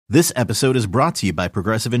This episode is brought to you by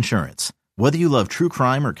Progressive Insurance. Whether you love true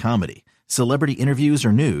crime or comedy, celebrity interviews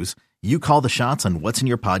or news, you call the shots on what's in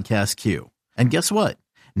your podcast queue. And guess what?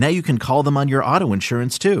 Now you can call them on your auto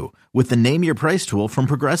insurance too with the Name Your Price tool from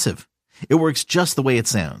Progressive. It works just the way it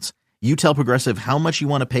sounds. You tell Progressive how much you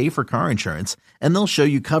want to pay for car insurance, and they'll show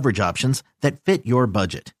you coverage options that fit your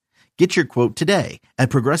budget. Get your quote today at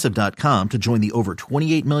Progressive.com to join the over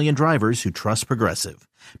 28 million drivers who trust Progressive.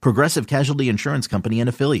 Progressive Casualty Insurance Company and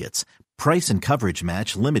Affiliates. Price and coverage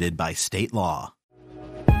match limited by state law.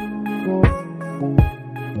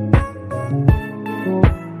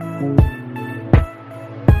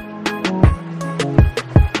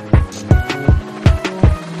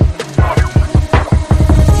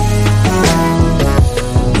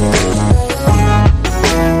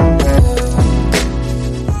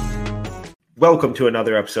 Welcome to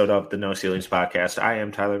another episode of the No Ceilings Podcast. I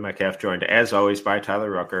am Tyler Metcalf, joined as always by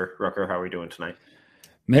Tyler Rucker. Rucker, how are we doing tonight?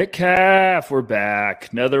 Metcalf, we're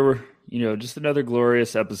back. Just another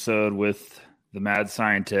glorious episode with the mad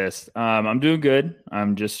scientist. I'm doing good.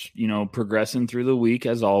 I'm just, progressing through the week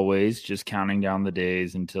as always, just counting down the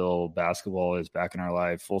days until basketball is back in our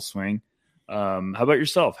life, full swing. How about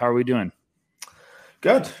yourself? How are we doing?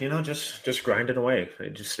 Good. Just grinding away.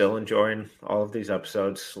 Just still enjoying all of these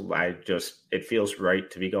episodes. It feels right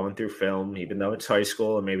to be going through film, even though it's high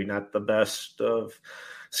school and maybe not the best of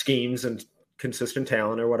schemes and consistent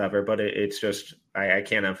talent or whatever. But it's just, I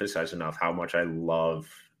can't emphasize enough how much I love,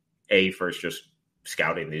 A, first just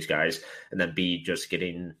scouting these guys, and then B, just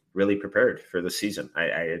getting really prepared for the season.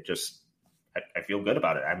 I feel good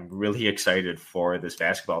about it. I'm really excited for this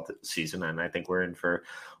basketball season, and I think we're in for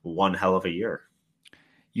one hell of a year.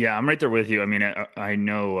 Yeah, I'm right there with you. I mean, I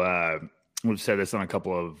know we've said this on a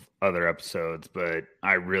couple of other episodes, but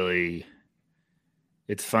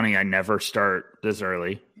it's funny. I never start this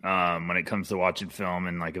early when it comes to watching film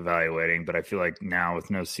and like evaluating, but I feel like now with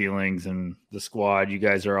No Ceilings and the squad, you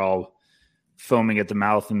guys are all foaming at the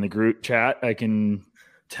mouth in the group chat. I can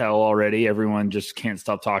tell already everyone just can't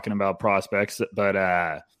stop talking about prospects,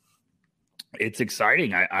 but it's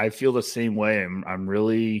exciting. I feel the same way. I'm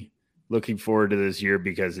really looking forward to this year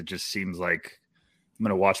because it just seems like I'm going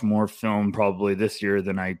to watch more film probably this year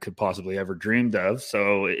than I could possibly ever dreamed of.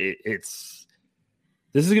 So this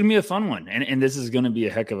is going to be a fun one. And this is going to be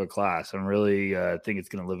a heck of a class. I'm really think it's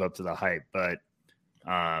going to live up to the hype, but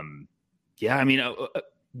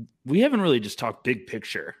we haven't really just talked big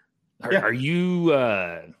picture. Are you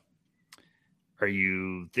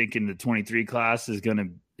thinking the 23 class is going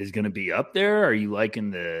to be up there? Are you liking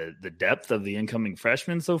the depth of the incoming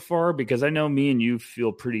freshmen so far? Because I know me and you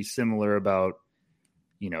feel pretty similar about,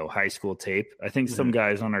 high school tape. I think some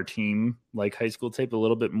guys on our team like high school tape a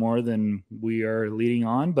little bit more than we are leading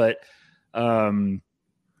on, but I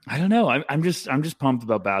don't know. I'm just pumped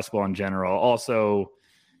about basketball in general. Also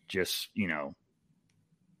just,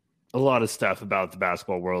 a lot of stuff about the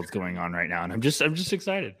basketball world is going on right now. And I'm just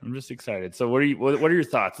excited. So what are your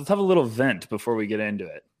thoughts? Let's have a little vent before we get into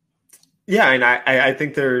it. Yeah, and I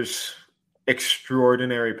think there's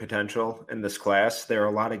extraordinary potential in this class. There are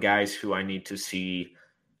a lot of guys who I need to see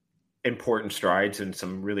important strides in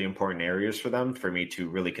some really important areas for them for me to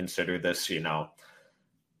really consider this,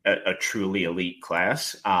 a truly elite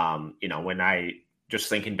class. When I just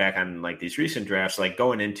thinking back on like these recent drafts, like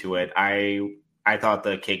going into it, I thought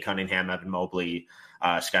the Kate Cunningham, Evan Mobley,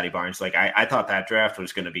 Scotty Barnes, I thought that draft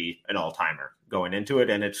was going to be an all-timer going into it,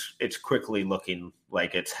 and it's quickly looking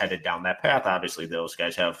like it's headed down that path. Obviously, those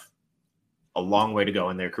guys have a long way to go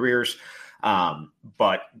in their careers,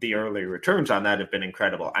 but the early returns on that have been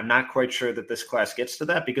incredible. I'm not quite sure that this class gets to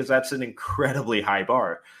that because that's an incredibly high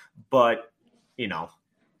bar. But,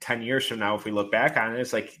 10 years from now, if we look back on it,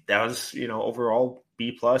 it's like that was, overall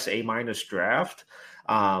B+, A- draft.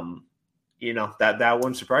 That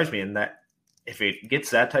wouldn't surprise me. And that if it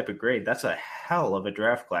gets that type of grade, that's a hell of a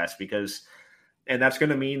draft class and that's going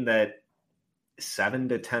to mean that 7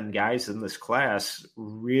 to 10 guys in this class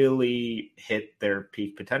really hit their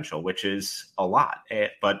peak potential, which is a lot.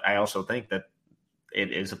 But I also think that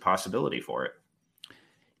it is a possibility for it.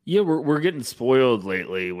 Yeah, we're getting spoiled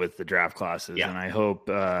lately with the draft classes, and I hope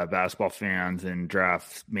basketball fans and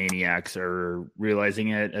draft maniacs are realizing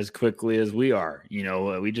it as quickly as we are.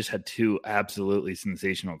 We just had 2 absolutely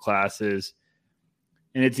sensational classes,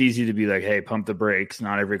 and it's easy to be like, hey, pump the brakes.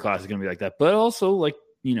 Not every class is going to be like that. But also,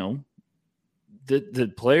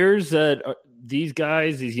 the players that these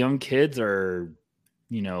guys, these young kids are,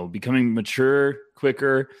 becoming mature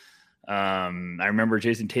quicker. I remember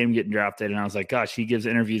Jason Tatum getting drafted, and I was like, gosh, he gives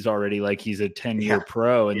interviews already like he's a 10-year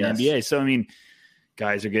pro in the NBA. So,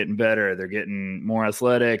 guys are getting better. They're getting more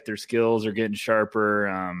athletic. Their skills are getting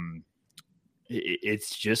sharper.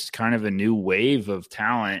 It's just kind of a new wave of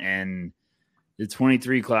talent, and the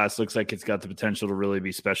 23 class looks like it's got the potential to really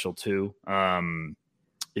be special too.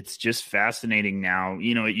 It's just fascinating now.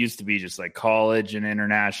 You know, it used to be just like college and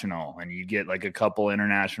international, and you get like a couple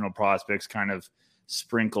international prospects kind of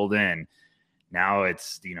sprinkled in. Now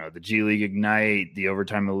it's, you know, the G League Ignite, the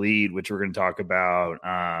Overtime Elite, which we're going to talk about.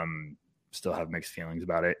 Still have mixed feelings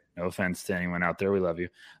about it. No offense to anyone out there. We love you.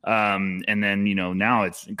 And then, you know, now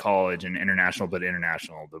it's in college and international, but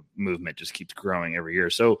international, the movement just keeps growing every year.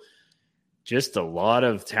 So just a lot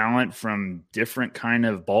of talent from different kind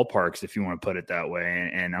of ballparks, if you want to put it that way.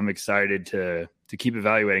 And I'm excited to keep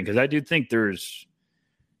evaluating, because I do think it's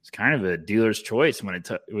kind of a dealer's choice when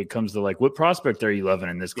it comes to like, what prospect are you loving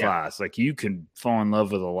in this class? Like, you can fall in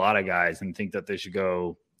love with a lot of guys and think that they should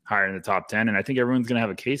go higher in the top 10. And I think everyone's going to have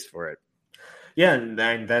a case for it. Yeah. And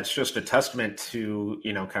that's just a testament to,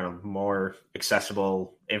 you know, kind of more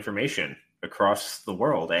accessible information across the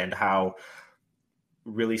world, and how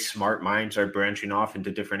really smart minds are branching off into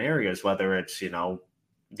different areas, whether it's, you know,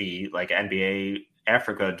 the like NBA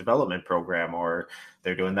Africa development program, or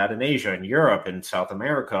they're doing that in Asia and Europe and South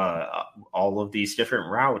America, all of these different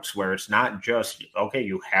routes where it's not just, okay,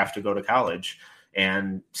 you have to go to college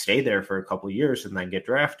and stay there for a couple of years and then get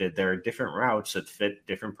drafted. There are different routes that fit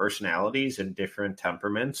different personalities and different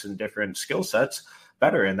temperaments and different skill sets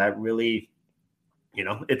better. And that really, you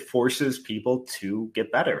know, it forces people to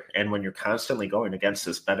get better. And when you're constantly going against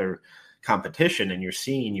this better competition and you're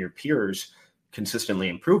seeing your peers consistently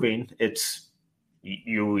improving, it's,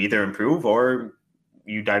 you either improve or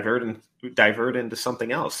you divert into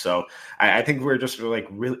something else. So I think we're just like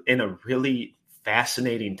in a really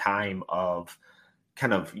fascinating time of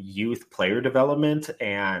kind of youth player development,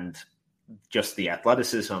 and just the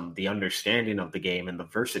athleticism, the understanding of the game, and the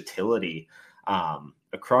versatility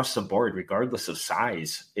across the board, regardless of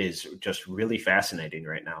size, is just really fascinating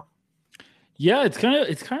right now. Yeah, it's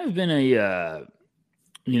kind of been a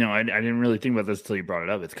you know, I didn't really think about this until you brought it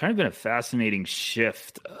up. It's kind of been a fascinating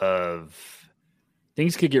shift of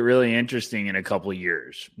things could get really interesting in a couple of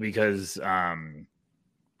years, because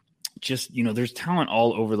just, you know, there's talent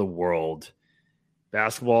all over the world.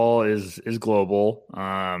 Basketball is global.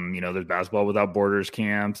 You know, there's basketball without borders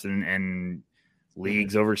camps and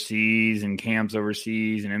leagues overseas and camps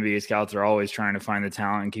overseas, and NBA scouts are always trying to find the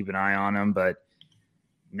talent and keep an eye on them. But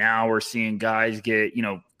now we're seeing guys get, you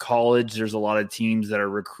know, college. There's a lot of teams that are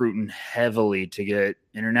recruiting heavily to get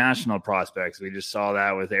international prospects. We just saw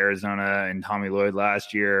that with Arizona and Tommy Lloyd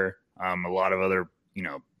last year. A lot of other, you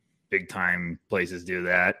know, big time places do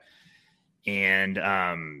that. And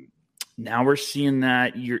now we're seeing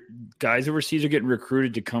that your guys overseas are getting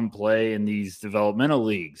recruited to come play in these developmental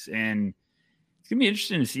leagues. And it's going to be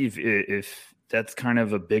interesting to see if that's kind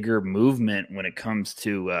of a bigger movement when it comes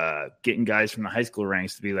to getting guys from the high school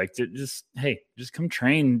ranks to be like, just come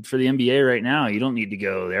train for the NBA right now. You don't need to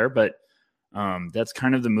go there. But that's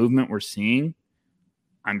kind of the movement we're seeing.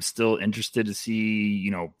 I'm still interested to see,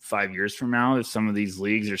 you know, 5 years from now, if some of these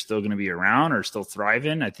leagues are still going to be around or still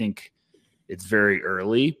thriving. I think it's very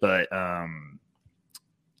early, but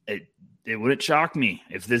it wouldn't shock me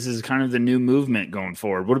if this is kind of the new movement going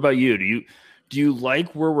forward. What about you? Do you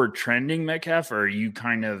like where we're trending, Metcalf, or are you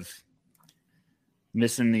kind of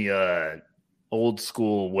missing the old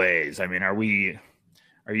school ways? I mean, are you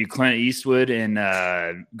Clint Eastwood in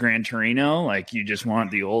Gran Torino? Like, you just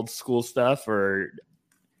want the old school stuff, or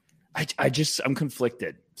I'm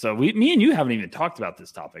conflicted. So me and you haven't even talked about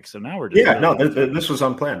this topic. So now we're just this was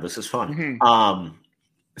unplanned. This is fun. Mm-hmm.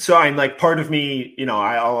 So I'm like, part of me, you know,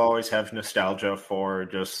 I'll always have nostalgia for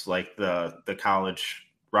just like the college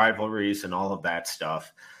rivalries and all of that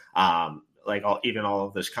stuff. Like even all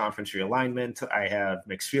of this conference realignment, I have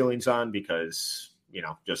mixed feelings on, because, you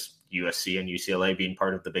know, just USC and UCLA being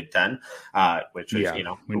part of the Big Ten, which is, you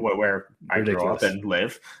know, where I grew up and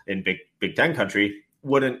live in Big Ten country.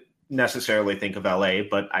 Wouldn't necessarily think of LA,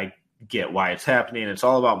 but I get why it's happening. It's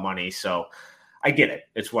all about money. So I get it.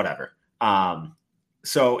 It's whatever.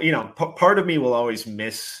 So, you know, part of me will always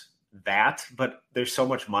miss that, but there's so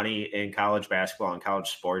much money in college basketball and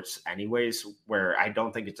college sports anyways, where I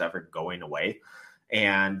don't think it's ever going away.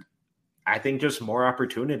 And I think just more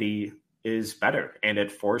opportunity is better, and it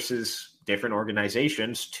forces different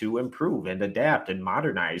organizations to improve and adapt and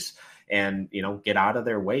modernize and, you know, get out of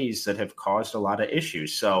their ways that have caused a lot of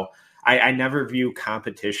issues. So I never view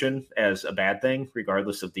competition as a bad thing,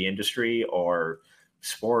 regardless of the industry or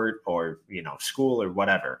sport or, you know, school or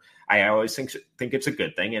whatever. I always think it's a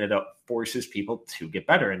good thing, and it forces people to get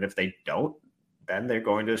better. And if they don't, then they're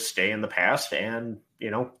going to stay in the past and,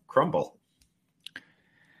 crumble.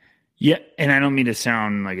 Yeah, and I don't mean to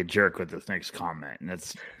sound like a jerk with this next comment, and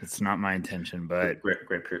that's not my intention. But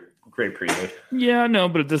great prelude. Yeah, no,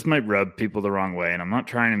 but this might rub people the wrong way, and I'm not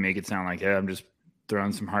trying to make it sound like, hey, I'm just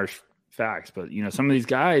throwing some harsh facts. But some of these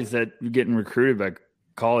guys that are getting recruited by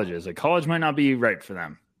colleges, like college might not be right for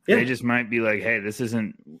them. Yeah. They just might be like, hey, this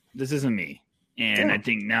isn't me. And I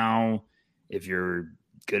think now, if you're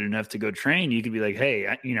good enough to go train, you could be like,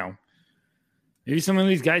 hey, maybe some of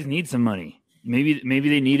these guys need some money. Maybe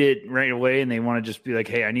they need it right away, and they want to just be like,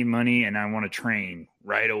 hey, I need money and I want to train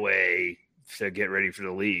right away to get ready for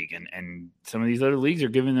the league. And some of these other leagues are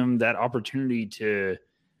giving them that opportunity to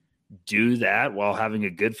do that while having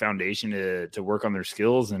a good foundation to work on their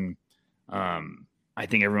skills. And I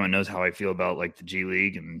think everyone knows how I feel about like the G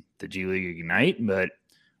League and the G League Ignite, but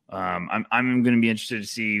I'm going to be interested to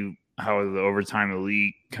see how the Overtime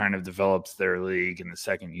Elite kind of develops their league in the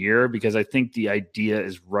second year, because I think the idea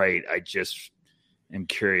is right. I just am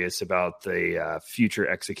curious about the future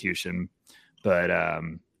execution, but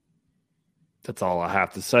that's all I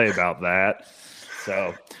have to say about that.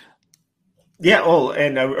 So, yeah. Well,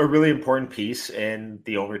 and a really important piece in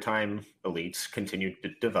the Overtime Elite's continued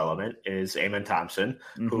development is Amen Thompson,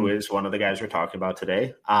 who is one of the guys we're talking about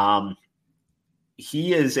today.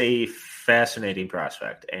 He is a fascinating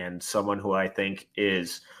prospect and someone who I think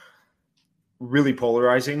is really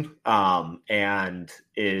polarizing and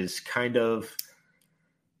is kind of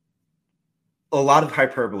a lot of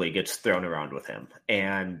hyperbole gets thrown around with him.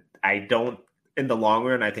 And in the long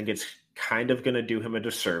run, I think it's kind of going to do him a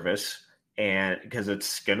disservice, and because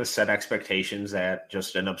it's going to set expectations at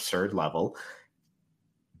just an absurd level.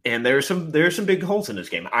 And there's some big holes in his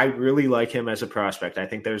game. I really like him as a prospect. I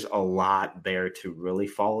think there's a lot there to really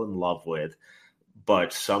fall in love with.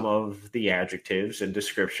 But some of the adjectives and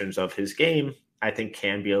descriptions of his game, I think,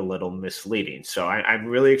 can be a little misleading. So I'm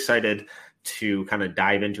really excited to kind of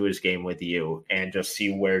dive into his game with you and just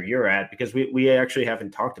see where you're at, because we actually haven't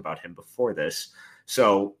talked about him before this.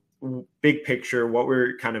 So big picture, what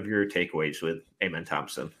were kind of your takeaways with Amen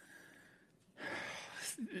Thompson?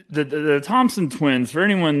 The Thompson twins, for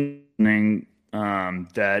anyone listening,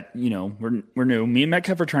 that we're new. Me and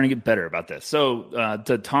Metcalf are trying to get better about this. So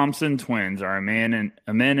the Thompson twins are Amen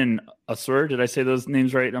and Asur. Did I say those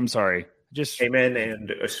names right? I'm sorry. Just Amen and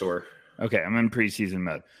Asur. Okay, I'm in preseason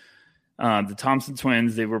mode. The Thompson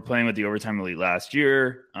twins, they were playing with the Overtime Elite last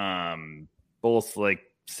year. Both like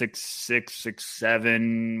 6'6",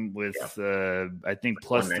 6'7", with I think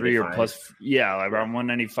 +3 or plus, around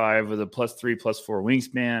 195 with a +3, +4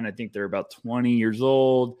 wingspan. I think they're about 20 years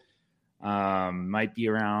old. Might be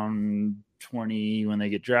around 20 when they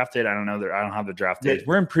get drafted. I don't know. I don't have the draft dates.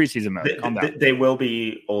 We're in preseason mode. Calm down. They will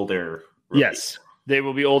be older rookies. Yes, they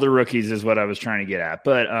will be older rookies is what I was trying to get at.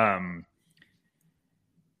 But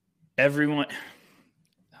everyone,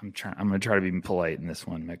 I'm going to try to be polite in this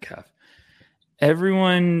one, Metcalf.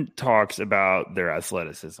 Everyone talks about their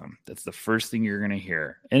athleticism. That's the first thing you're going to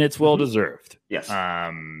hear, and it's well-deserved. Yes. I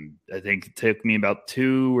think it took me about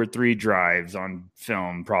 2 or 3 drives on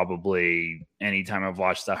film, probably anytime I've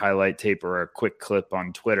watched a highlight tape or a quick clip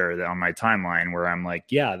on Twitter on my timeline where I'm like,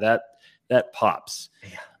 yeah, that pops.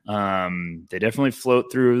 Yeah. They definitely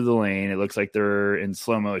float through the lane. It looks like they're in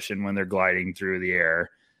slow motion when they're gliding through the air.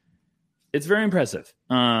 It's very impressive.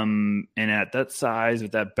 And at that size,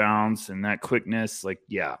 with that bounce and that quickness,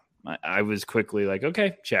 I was quickly like,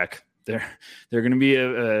 okay, check. They're going to be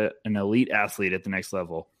an elite athlete at the next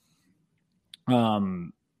level.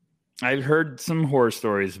 I've heard some horror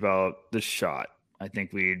stories about the shot. I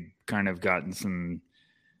think we'd kind of gotten some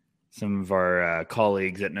of our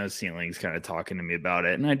colleagues at No Ceilings kind of talking to me about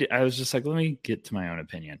it. And I was just like, let me get to my own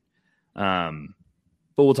opinion. But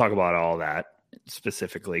we'll talk about all that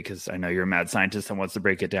specifically, because I know you're a mad scientist and wants to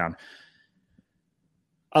break it down.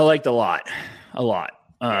 I liked a lot.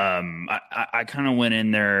 I kind of went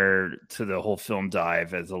in there to the whole film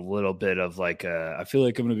dive as a little bit of like I feel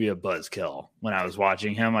like I'm going to be a buzzkill when I was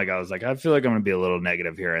watching him. Like I was like, I feel like I'm going to be a little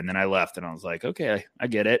negative here. And then I left and I was like, okay, I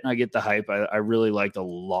get it. I get the hype. I really liked a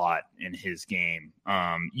lot in his game.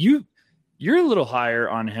 You're a little higher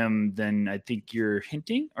on him than I think you're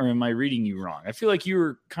hinting, or am I reading you wrong? I feel like you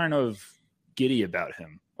were kind of giddy about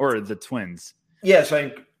him or the twins. Yes, I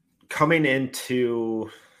think coming into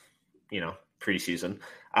preseason,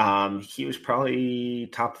 he was probably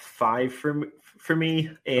top 5 for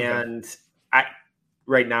me, and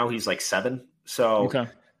right now he's like 7. So okay.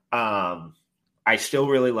 I still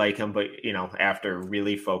really like him, but after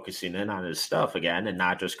really focusing in on his stuff again and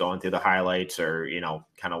not just going through the highlights or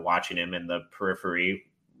kind of watching him in the periphery,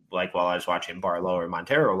 like while I was watching Barlow or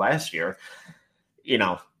Montero last year,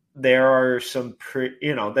 there are some,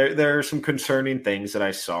 there are some concerning things that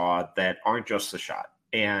I saw that aren't just the shot.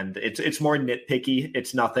 And it's more nitpicky.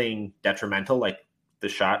 It's nothing detrimental like the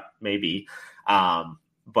shot may be.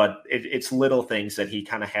 But it's little things that he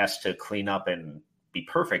kind of has to clean up and be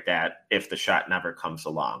perfect at if the shot never comes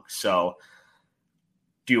along. So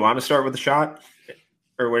do you want to start with the shot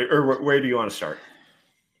or where do you want to start?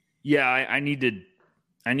 Yeah, I need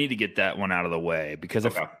to get that one out of the way because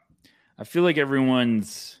Okay. I feel like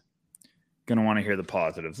everyone's going to want to hear the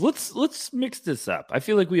positives. Let's mix this up. I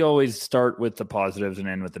feel like we always start with the positives and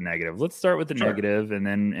end with the negative. Let's start with the negative and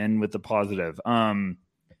then end with the positive.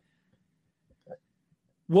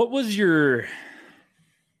 What was your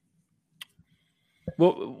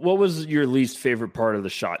least favorite part of the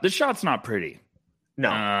shot? The shot's not pretty. No.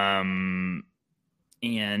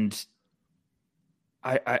 And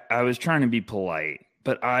I was trying to be polite,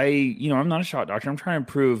 but I'm not a shot doctor. I'm trying to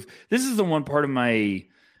improve. This is the one part of my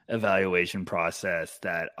evaluation process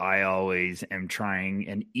that I always am trying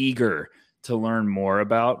and eager to learn more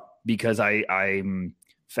about because I'm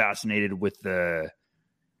fascinated with the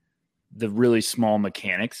really small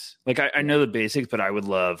mechanics. Like I know the basics, but I would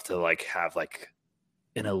love to have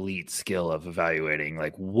an elite skill of evaluating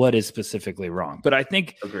what is specifically wrong. But I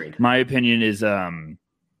think Agreed. My opinion is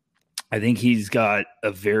I think he's got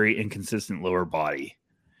a very inconsistent lower body.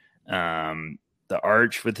 The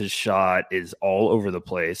arch with his shot is all over the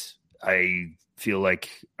place. I feel like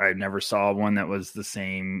I never saw one that was the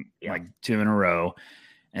same, two in a row.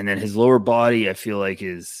 And then his lower body, I feel like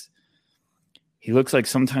he looks like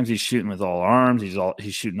sometimes he's shooting with all arms.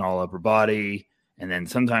 He's shooting all upper body. And then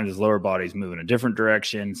sometimes his lower body's moving a different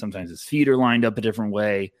direction. Sometimes his feet are lined up a different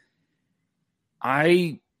way.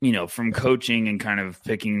 From coaching and kind of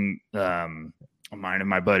picking a mind of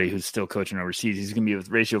my buddy who's still coaching overseas. He's going to be with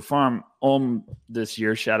Ratio Farm this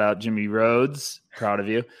year. Shout out Jimmy Rhodes. Proud of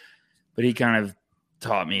you. But he kind of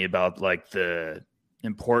taught me about the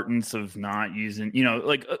importance of not using,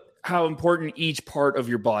 how important each part of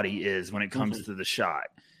your body is when it comes to the shot.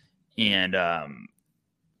 And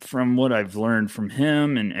from what I've learned from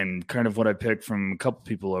him and kind of what I picked from a couple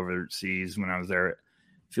people overseas when I was there,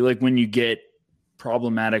 I feel like when you get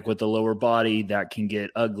problematic with the lower body, that can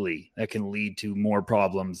get ugly. That can lead to more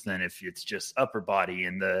problems than if it's just upper body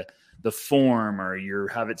and the form or you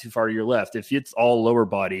have it too far to your left. If it's all lower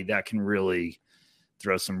body, that can really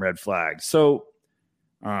throw some red flags. So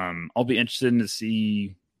I'll be interested to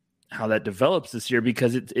see how that develops this year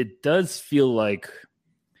because it does feel like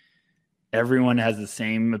everyone has the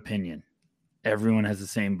same opinion. Everyone has the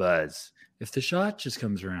same buzz. If the shot just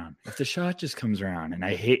comes around. And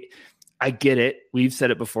I get it. We've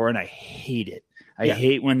said it before and I hate it. I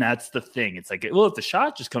hate when that's the thing. It's like, well, if the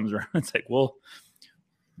shot just comes around, it's like, well,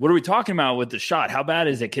 what are we talking about with the shot? How bad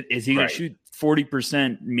is it? Is he going to shoot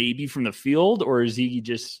 40% maybe from the field or is he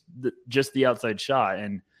just the outside shot?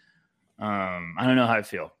 And I don't know how I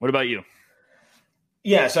feel. What about you?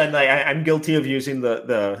 Yes, and I'm guilty of using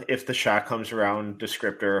the if the shot comes around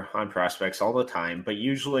descriptor on prospects all the time, but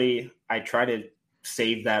usually I try to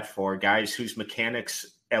save that for guys whose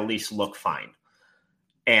mechanics at least look fine.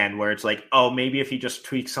 And where it's like, oh, maybe if he just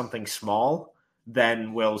tweaks something small,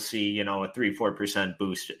 then we'll see, a 3-4%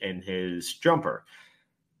 boost in his jumper.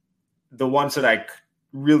 The ones that I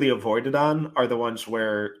really avoided on are the ones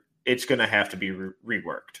where it's going to have to be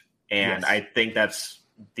reworked. And I think that's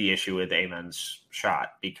the issue with Amen's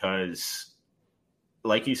shot because,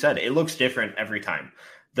 like you said, it looks different every time.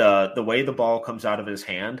 The way the ball comes out of his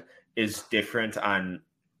hand is different on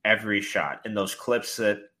every shot. In those clips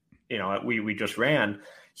that, we just ran,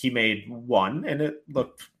 he made one and it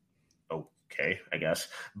looked okay, I guess.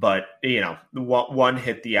 But, one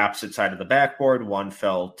hit the opposite side of the backboard, one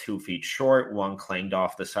fell 2 feet short, one clanged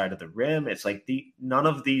off the side of the rim. It's like none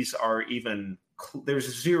of these are even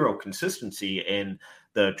there's zero consistency in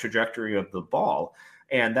the trajectory of the ball.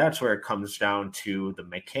 And that's where it comes down to the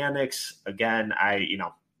mechanics. Again, I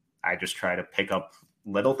just try to pick up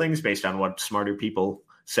little things based on what smarter people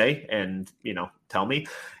say and, tell me.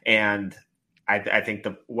 And I think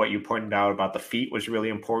what you pointed out about the feet was really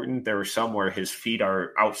important. There were some where his feet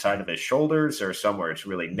are outside of his shoulders. There are some where it's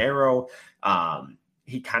really narrow.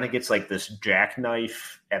 He kind of gets like this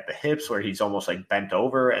jackknife at the hips where he's almost like bent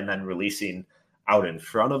over and then releasing out in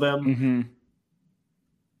front of him. Mm-hmm.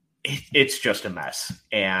 It's just a mess.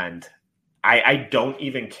 And I don't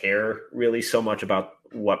even care really so much about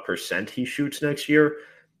what percent he shoots next year.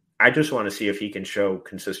 I just want to see if he can show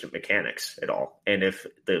consistent mechanics at all. And if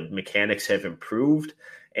the mechanics have improved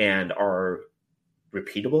and are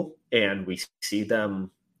repeatable and we see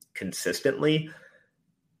them consistently,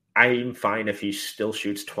 I'm fine if he still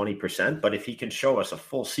shoots 20%, but if he can show us a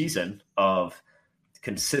full season of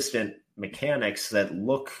consistent mechanics that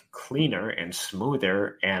look cleaner and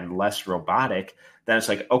smoother and less robotic, then it's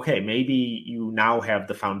like, okay, maybe you now have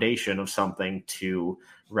the foundation of something to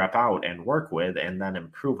rep out and work with and then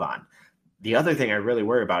improve on. The other thing I really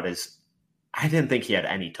worry about is I didn't think he had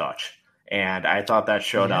any touch. And I thought that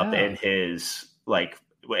showed up in his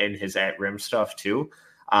at rim stuff too.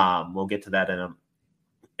 We'll get to that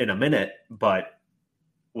in a minute, but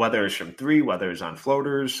whether it's from three, whether it's on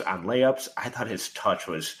floaters, on layups, I thought his touch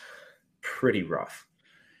was pretty rough.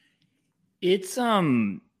 It's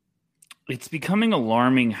becoming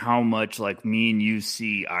alarming how much like me and you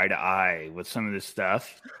see eye to eye with some of this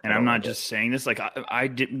stuff. And I'm not just saying this, like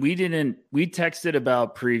we texted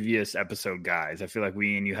about previous episode guys. I feel like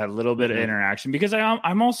we and you had a little bit of interaction because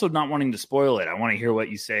I'm also not wanting to spoil it. I want to hear what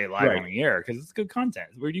you say live on the air because it's good content.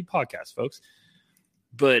 We do podcasts, folks.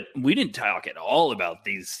 But we didn't talk at all about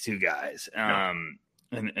these two guys. And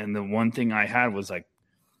the one thing I had was like,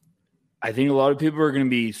 I think a lot of people are going to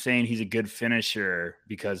be saying he's a good finisher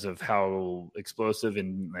because of how explosive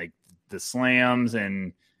and like the slams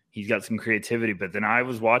and he's got some creativity. But then I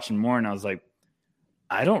was watching more and I was like,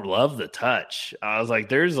 I don't love the touch. I was like,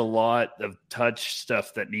 there's a lot of touch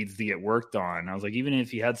stuff that needs to get worked on. I was like, even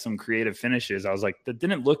if he had some creative finishes, I was like, that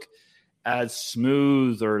didn't look as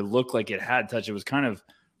smooth or look like it had touch. It was kind of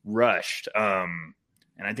rushed.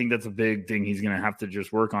 And I think that's a big thing he's going to have to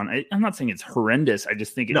just work on. I'm not saying it's horrendous. I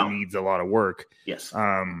just think it needs a lot of work. Yes.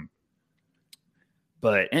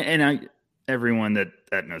 But everyone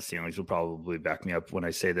that knows ceilings will probably back me up when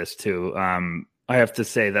I say this too. I have to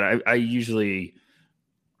say that I usually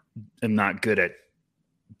am not good at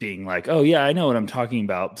being like, oh yeah, I know what I'm talking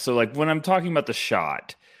about. So like when I'm talking about the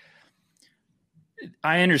shot,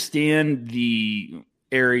 I understand the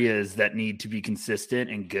areas that need to be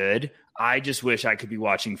consistent and good. I just wish I could be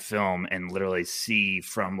watching film and literally see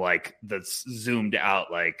from like the zoomed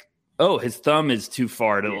out, like, oh, his thumb is too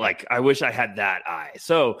far to like, I wish I had that eye.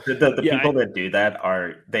 So the people that do that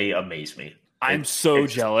they amaze me. I'm so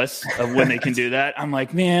jealous of when they can do that. I'm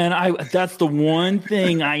like, man, that's the one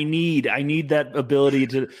thing I need. I need that ability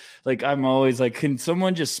to like, I'm always like, can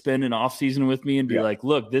someone just spend an off season with me and be like,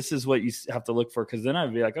 look, this is what you have to look for. Cause then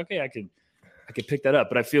I'd be like, okay, I could pick that up.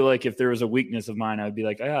 But I feel like if there was a weakness of mine, I'd be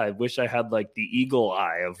like, I wish I had like the eagle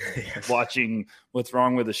eye of watching what's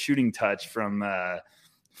wrong with a shooting touch from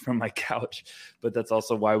my couch. But that's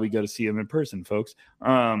also why we go to see him in person, folks.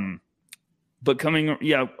 But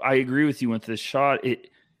I agree with you with this shot.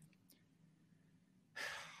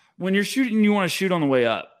 When you're shooting, you want to shoot on the way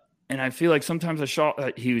up. And I feel like sometimes a shot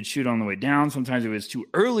that he would shoot on the way down. Sometimes it was too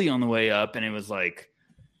early on the way up and it was like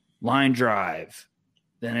line drive.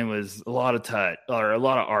 Then it was a lot of touch or a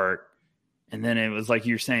lot of art. And then it was like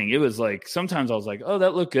you're saying, it was like sometimes I was like, oh,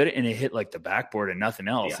 that looked good. And it hit like the backboard and nothing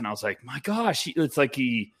else. Yeah. And I was like, my gosh, it's like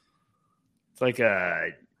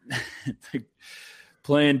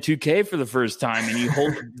playing 2K for the first time and you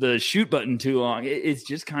hold the shoot button too long. It's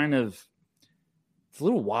just kind of, it's a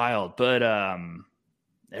little wild, but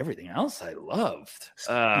everything else I loved.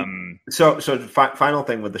 So final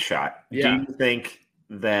thing with the shot. Yeah. Do you think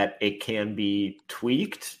that it can be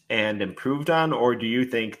tweaked and improved on, or do you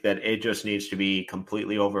think that it just needs to be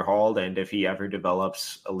completely overhauled? And if he ever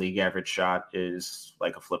develops a league average shot is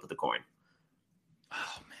like a flip of the coin?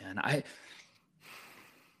 Oh man.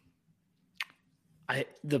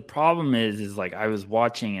 The problem is like I was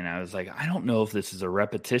watching and I was like, I don't know if this is a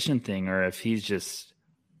repetition thing or if he's just.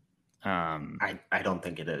 I don't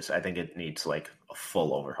think it is. I think it needs like a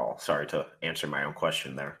full overhaul. Sorry to answer my own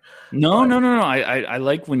question there. No. I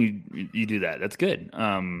like when you do that. That's good.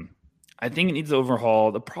 I think it needs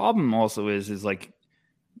overhaul. The problem also is like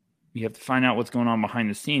you have to find out what's going on behind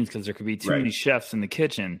the scenes because there could be too many chefs in the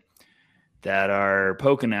kitchen that are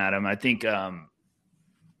poking at him. I think.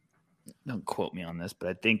 Don't quote me on this, but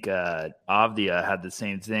I think Avdia had the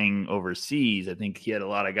same thing overseas. I think he had a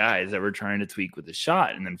lot of guys that were trying to tweak with the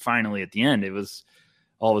shot. And then finally at the end, it was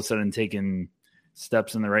all of a sudden taking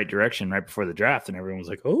steps in the right direction right before the draft. And everyone was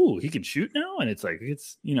like, oh, he can shoot now. And it's like,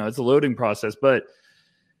 it's a loading process, but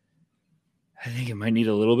I think it might need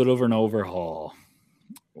a little bit of an overhaul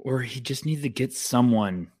or he just needs to get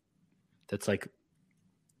someone that's like,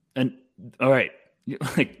 all right.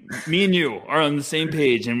 Like me and you are on the same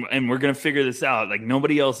page and we're going to figure this out. Like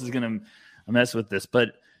nobody else is going to mess with this. But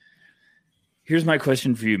here's my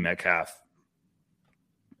question for you, Metcalf.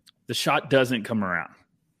 The shot doesn't come around.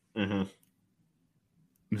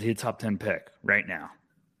 Mm-hmm. Is he a top 10 pick right now?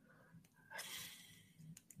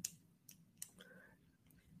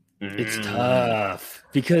 It's tough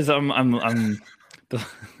because I'm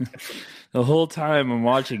the whole time I'm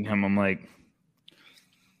watching him, I'm like,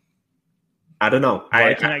 I don't know.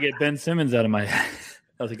 Why can't I get Ben Simmons out of my head?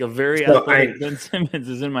 I was like, a very athletic Ben Simmons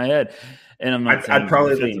is in my head. And I'm not I'd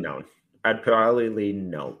probably lean no. I'd probably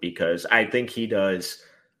lean no, because I think he does.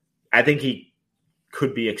 I think he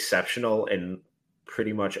could be exceptional in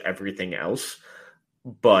pretty much everything else.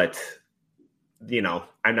 But,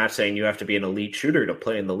 I'm not saying you have to be an elite shooter to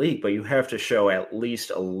play in the league, but you have to show at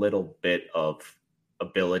least a little bit of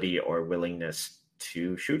ability or willingness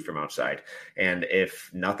to shoot from outside. And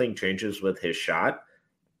if nothing changes with his shot,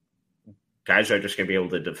 guys are just going to be able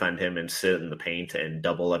to defend him and sit in the paint and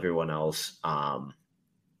double everyone else. I'm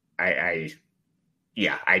going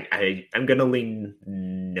to lean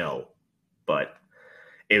no, but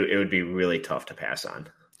it would be really tough to pass on.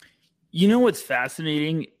 You know what's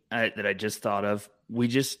fascinating that I just thought of? We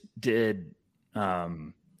just did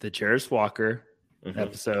the Jarris Walker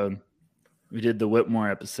episode. We did the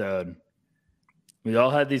Whitmore episode. We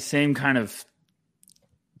all had these same kind of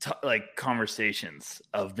conversations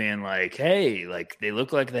of being like, hey, like they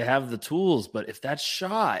look like they have the tools, but if that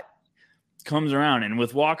shot comes around, and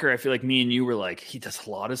with Walker, I feel like me and you were like, he does a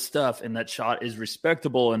lot of stuff and that shot is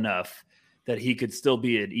respectable enough that he could still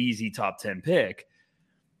be an easy top 10 pick.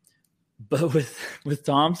 But with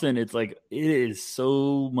Thompson, it's like, it is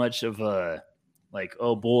so much of a like,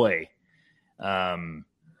 oh boy. I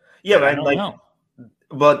don't know.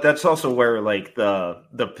 But that's also where like the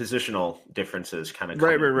positional differences kind of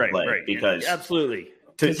come into play, because absolutely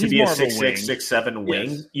to be a 6'6", 6'7" wing,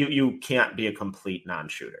 yes, you can't be a complete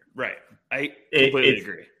non-shooter. Right. I completely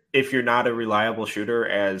agree. If you're not a reliable shooter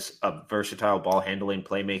as a versatile ball handling,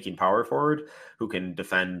 playmaking power forward who can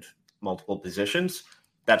defend multiple positions,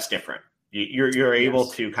 that's different. You're able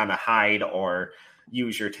to kind of hide or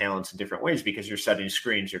use your talents in different ways because you're setting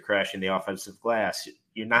screens, you're crashing the offensive glass.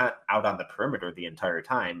 You're not out on the perimeter the entire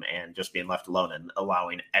time and just being left alone and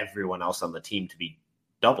allowing everyone else on the team to be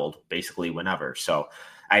doubled basically whenever. So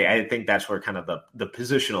I think that's where kind of the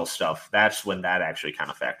positional stuff, that's when that actually kind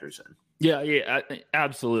of factors in. Yeah,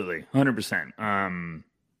 absolutely. 100%.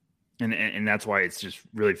 And that's why it's just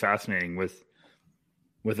really fascinating with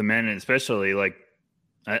the men, and especially like,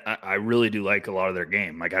 I really do like a lot of their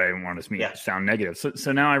game. Like, I didn't want to sound negative.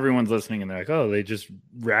 So now everyone's listening and they're like, oh, they just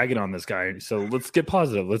ragging on this guy. So let's get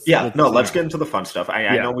positive. Let's get into the fun stuff.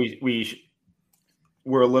 I know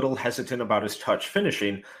we're a little hesitant about his touch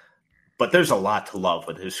finishing, but there's a lot to love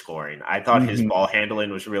with his scoring. I thought his ball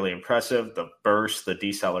handling was really impressive. The burst, the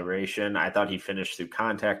deceleration. I thought he finished through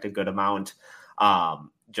contact a good amount.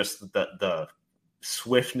 Just the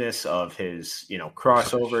swiftness of his,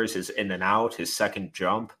 crossovers, his in and out, his second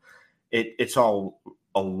jump. It's all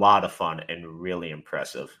a lot of fun and really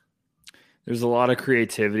impressive. There's a lot of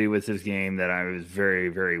creativity with his game that I was very,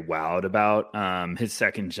 very wowed about. His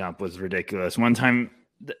second jump was ridiculous. One time,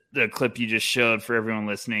 the clip you just showed for everyone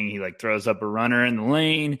listening, he like throws up a runner in the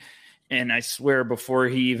lane, and I swear before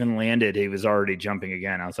he even landed, he was already jumping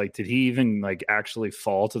again. I was like, did he even like actually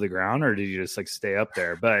fall to the ground, or did he just like stay up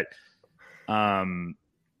there? But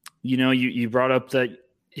you brought up that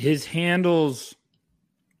his handles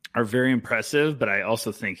are very impressive, but I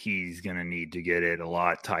also think he's going to need to get it a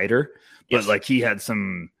lot tighter. But like he had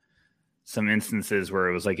some instances where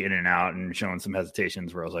it was like in and out and showing some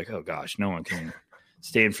hesitations where I was like, oh gosh, no one can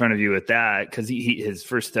stay in front of you with that, because his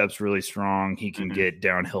first step's really strong. He can get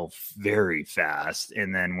downhill very fast,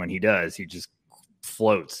 and then when he does, he just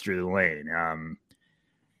floats through the lane.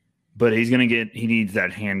 But he needs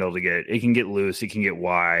that handle to get, it can get loose, it can get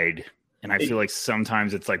wide. And I feel like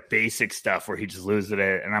sometimes it's like basic stuff where he just loses it.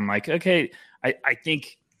 And I'm like, okay, I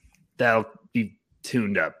think that'll be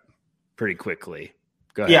tuned up pretty quickly.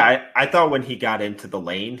 Go ahead. Yeah, I thought when he got into the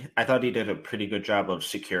lane, I thought he did a pretty good job of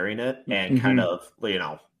securing it and kind of,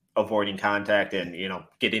 avoiding contact and,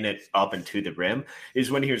 getting it up and to the rim.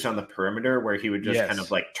 Is when he was on the perimeter where he would just kind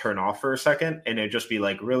of like turn off for a second, and it'd just be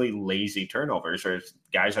like really lazy turnovers, or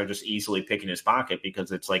guys are just easily picking his pocket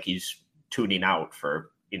because it's like he's tuning out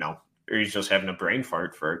for, or he's just having a brain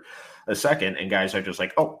fart for a second, and guys are just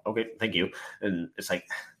like, oh, okay, thank you. And it's like,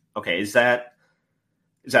 okay, is that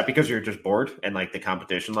because you're just bored and like the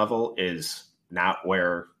competition level is not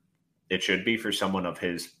where it should be for someone of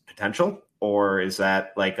his potential? Or is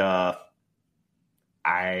that like or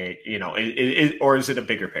is it a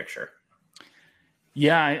bigger picture?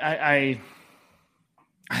 Yeah, I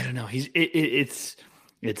don't know. It's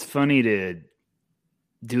funny to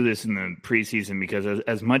do this in the preseason, because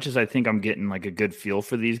as much as I think I'm getting like a good feel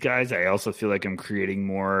for these guys, I also feel like I'm creating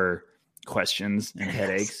more questions and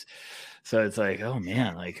headaches. So it's like, oh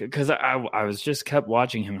man, like, because I was just kept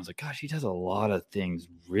watching him. I was like, gosh, he does a lot of things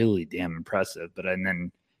really damn impressive. And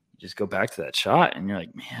then you just go back to that shot and you're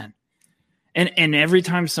like, man. And every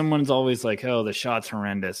time someone's always like, oh, the shot's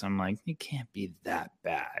horrendous, I'm like, it can't be that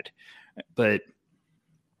bad. But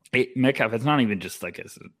Metcalf, it's not even just like a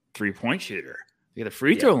 3-point shooter. At the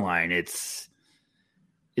free throw line, it's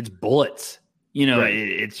bullets. Right.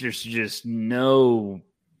 It's just no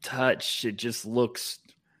touch. It just looks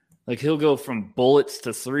like he'll go from bullets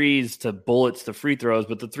to threes to bullets to free throws,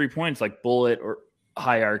 but the 3 points like bullet or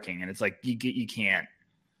high arcing, and it's like you can't.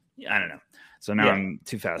 I don't know. So now I'm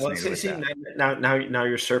too fascinated with that. Now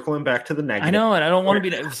you're circling back to the negative. I know, and I don't want to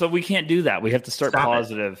be. So we can't do that. We have to start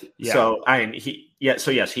positive. Yeah. So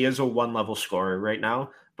yes, he is a 1-level scorer right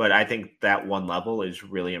now, but I think that 1 level is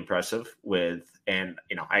really impressive. And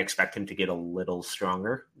I expect him to get a little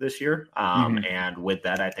stronger this year. And with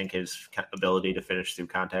that, I think his ability to finish through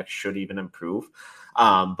contact should even improve.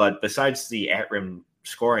 But besides the at-rim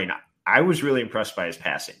scoring, I was really impressed by his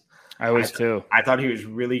passing. I was too. I thought he was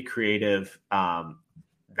really creative.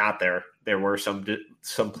 There were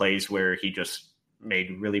some plays where he just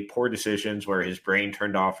made really poor decisions where his brain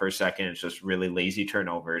turned off for a second. It's just really lazy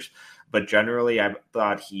turnovers. But generally, I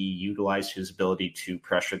thought he utilized his ability to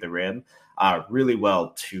pressure the rim really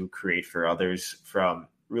well to create for others from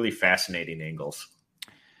really fascinating angles.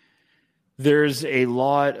 There's a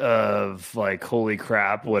lot of like, holy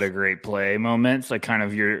crap, what a great play moments. Like kind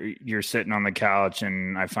of you're sitting on the couch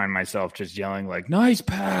and I find myself just yelling like, nice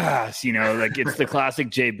pass, like it's the classic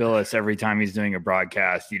Jay Billis. Every time he's doing a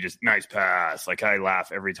broadcast, you just nice pass. Like I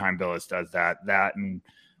laugh every time Billis does that. And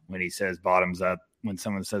when he says bottoms up, when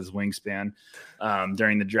someone says wingspan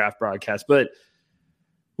during the draft broadcast. But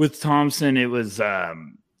with Thompson, it was a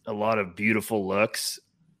lot of beautiful looks.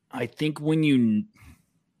 I think I'm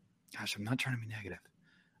not trying to be negative.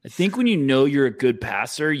 I think when you're a good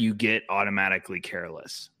passer, you get automatically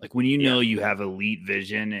careless. Like when you have elite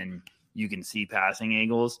vision and you can see passing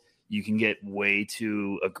angles, you can get way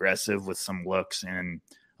too aggressive with some looks and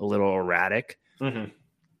a little erratic. Mm-hmm.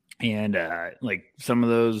 And like some of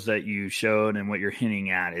those that you showed and what you're hinting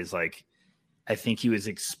at is like, I think he was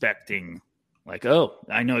expecting like, oh,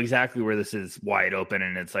 I know exactly where this is wide open.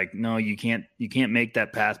 And it's like, no, you can't make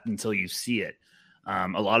that pass until you see it.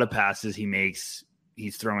 A lot of passes he makes,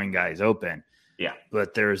 he's throwing guys open. Yeah.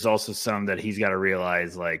 But there's also some that he's got to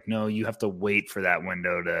realize like, no, you have to wait for that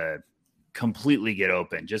window to completely get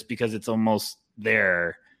open. Just because it's almost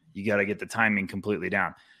there, you got to get the timing completely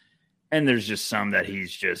down. And there's just some that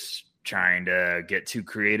he's just trying to get too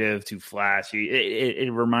creative, too flashy.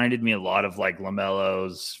 It reminded me a lot of like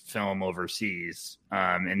LaMelo's film overseas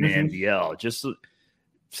in the NBL. Just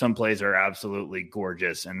some plays are absolutely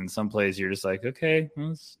gorgeous, and in some plays you're just like, okay,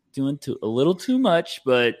 well, it's doing a little too much,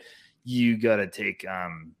 but you got to take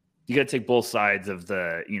both sides of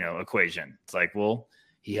the equation. It's like, well,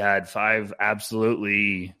 he had 5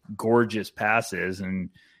 absolutely gorgeous passes, and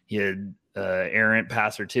he had errant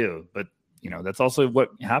pass or 2, but that's also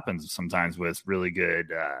what happens sometimes with really good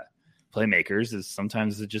playmakers. Is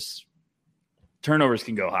sometimes it just turnovers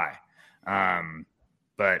can go high.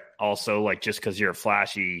 But also, like, just because you're a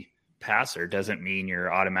flashy passer doesn't mean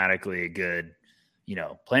you're automatically a good,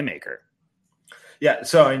 playmaker. Yeah.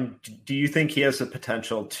 So, do you think he has the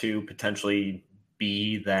potential to potentially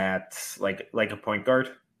be that, like a point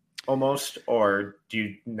guard almost, or do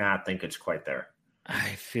you not think it's quite there? I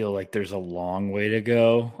feel like there's a long way to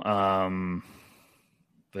go.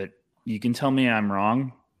 But you can tell me I'm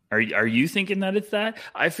wrong. Are you thinking that it's that?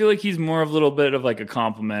 I feel like he's more of a little bit of like a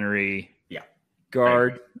complimentary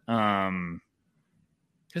guard.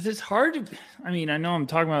 Because it's hard to, I know I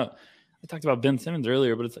talked about Ben Simmons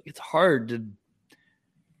earlier, but it's hard to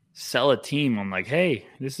sell a team on like, hey,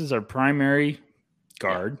 this is our primary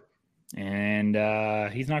guard, and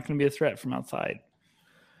he's not going to be a threat from outside.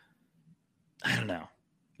 I don't know.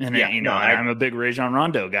 And I'm a big Rajon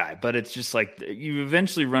Rondo guy, but it's just like you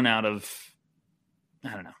eventually run out of, I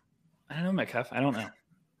don't know, Metcalf. I don't know.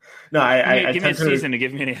 No, give me a season to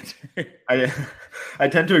give me an answer. I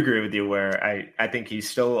tend to agree with you where I think he's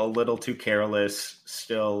still a little too careless,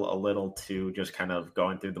 still a little too just kind of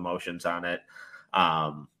going through the motions on it.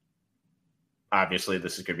 Obviously,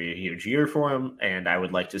 this is going to be a huge year for him, and I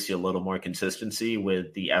would like to see a little more consistency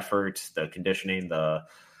with the effort, the conditioning, the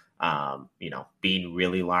being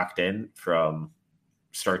really locked in from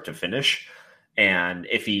start to finish. And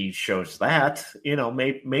if he shows that,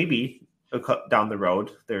 maybe down the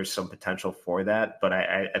road, there's some potential for that. But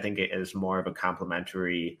I think it is more of a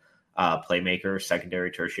complementary playmaker,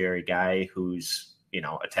 secondary, tertiary guy who's,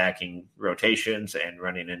 attacking rotations and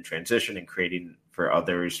running in transition and creating for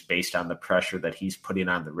others based on the pressure that he's putting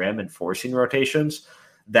on the rim and forcing rotations,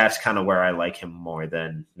 that's kind of where I like him more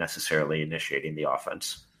than necessarily initiating the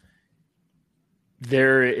offense.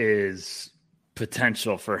 There is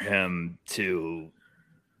potential for him to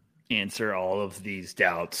answer all of these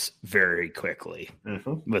doubts very quickly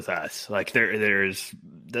with us. Like there's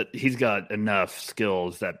that he's got enough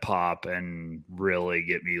skills that pop and really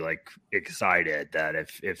get me like excited that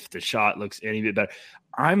if the shot looks any bit better,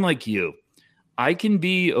 I'm like you. I can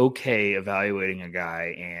be okay evaluating a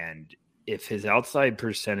guy, and if his outside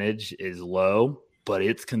percentage is low, but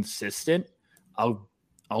it's consistent,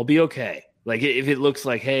 I'll be okay. Like if it looks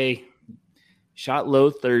like, hey, shot low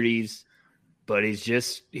 30s, but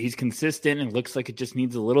he's consistent and looks like it just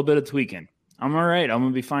needs a little bit of tweaking, I'm all right. I'm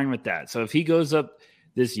going to be fine with that. So if he goes up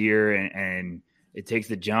this year and it takes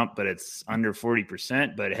the jump, but it's under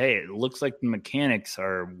 40%, but hey, it looks like the mechanics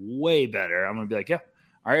are way better, I'm going to be like, yeah,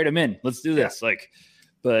 all right, I'm in. Let's do this.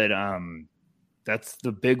 But that's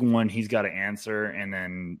the big one he's got to answer. And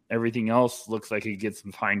then everything else looks like he gets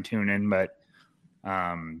some fine tuning, but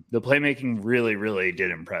the playmaking really, really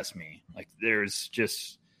did impress me. Like there's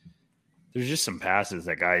just some passes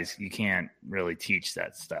that guys, you can't really teach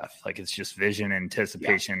that stuff. Like it's just vision,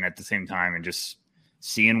 anticipation at the same time, and just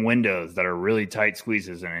seeing windows that are really tight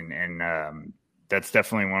squeezes. And that's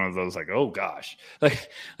definitely one of those, like, oh gosh, like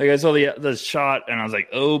I saw the shot and I was like,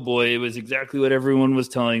 oh boy, it was exactly what everyone was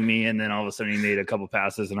telling me. And then all of a sudden he made a couple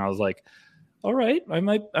passes and I was like, all right, I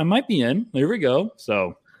might be in. There we go.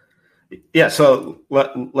 So yeah. So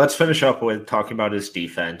let's finish up with talking about his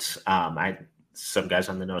defense. Some guys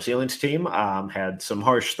on the No Ceilings team had some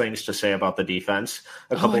harsh things to say about the defense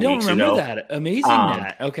a couple weeks ago. I don't remember that. Amazing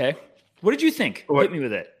that. Okay. What did you think? Hit me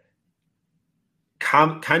with it.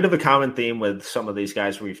 Kind of a common theme with some of these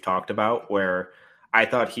guys we've talked about, where I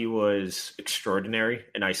thought he was extraordinary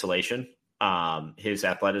in isolation. His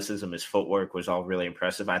athleticism, his footwork was all really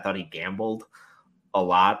impressive. I thought he gambled a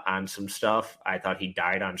lot on some stuff. I thought he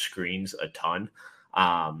died on screens a ton.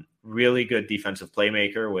 Really good defensive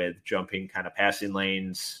playmaker with jumping kind of passing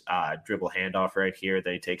lanes, dribble handoff right here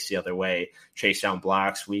that he takes the other way, chase down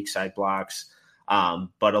blocks, weak side blocks.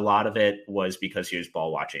 But a lot of it was because he was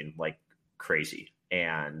ball watching like crazy.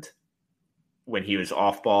 And when he was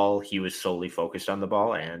off ball, he was solely focused on the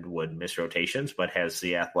ball and would miss rotations, but has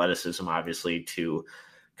the athleticism obviously to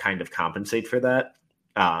kind of compensate for that.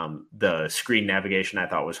 The screen navigation I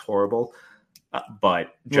thought was horrible.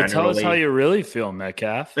 But generally, tell us how you really feel,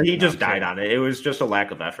 Metcalf. He just died on it. It was just a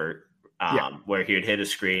lack of effort, where he would hit a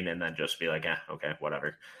screen and then just be like, okay,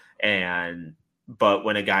 whatever. But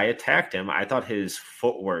when a guy attacked him, I thought his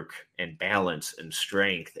footwork and balance and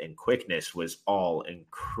strength and quickness was all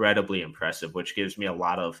incredibly impressive, which gives me a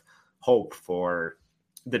lot of hope for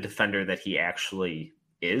the defender that he actually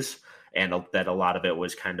is, and that a lot of it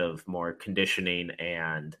was kind of more conditioning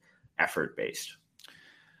and effort based.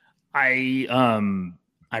 I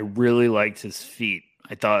really liked his feet.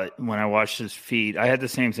 I thought when I watched his feet, I had the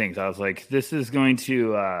same things. I was like, this is going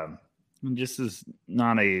to this is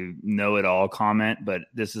not a know-it-all comment, but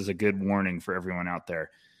this is a good warning for everyone out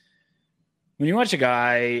there. When you watch a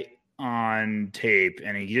guy on tape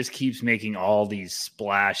and he just keeps making all these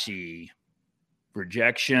splashy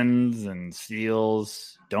rejections and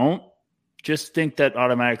steals, don't just think that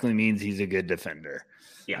automatically means he's a good defender.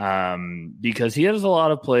 Yeah. Because he has a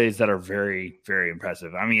lot of plays that are very, very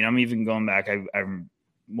impressive. I mean, I'm even going back. I've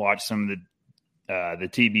watched some of the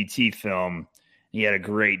TBT film. He had a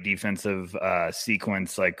great defensive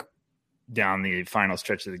sequence like down the final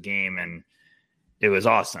stretch of the game, and it was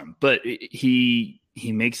awesome. But he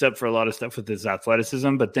makes up for a lot of stuff with his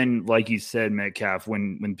athleticism. But then, like you said, Metcalf,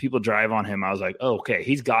 when people drive on him, I was like, oh, okay,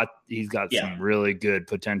 he's got some really good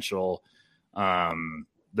potential.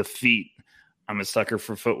 The feet. I'm a sucker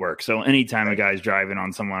for footwork. So anytime a guy's driving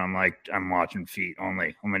on someone, I'm like, I'm watching feet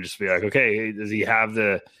only. I'm going to just be like, okay, does he have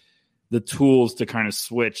the tools to kind of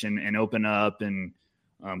switch and open up and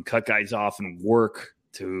cut guys off and work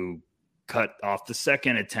to cut off the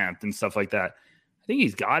second attempt and stuff like that? I think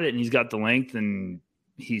he's got it, and he's got the length, and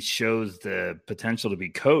he shows the potential to be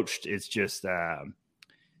coached. It's just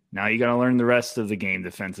now you got to learn the rest of the game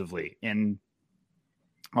defensively. And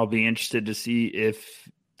I'll be interested to see if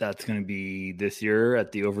that's going to be this year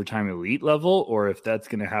at the overtime elite level, or if that's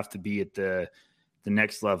going to have to be at the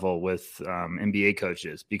next level with NBA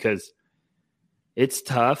coaches, because it's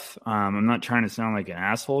tough. I'm not trying to sound like an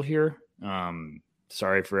asshole here.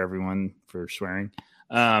 Sorry for everyone for swearing.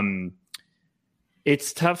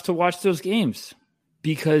 It's tough to watch those games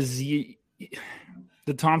because the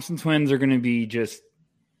Thompson twins are going to be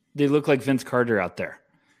they look like Vince Carter out there.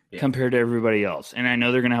 compared to everybody else. And I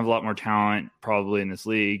know they're going to have a lot more talent probably in this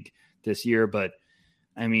league this year, but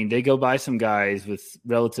I mean, they go by some guys with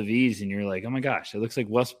relative ease, and you're like, oh my gosh, it looks like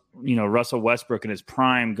Russell Westbrook in his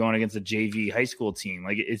prime going against a JV high school team.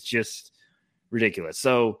 Like, it's just ridiculous.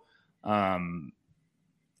 So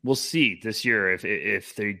we'll see this year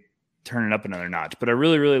if they turn it up another notch. But I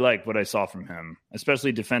really, really like what I saw from him,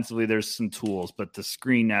 especially defensively. There's some tools, but the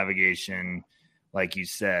screen navigation, like you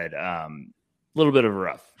said, a little bit of a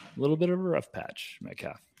rough patch,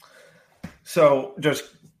 Metcalf. So just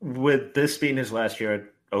with this being his last year at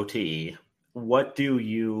OTE, what do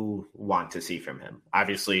you want to see from him?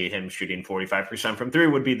 Obviously, him shooting 45% from three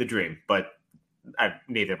would be the dream, but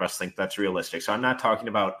neither of us think that's realistic. So I'm not talking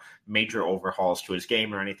about major overhauls to his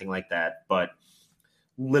game or anything like that, but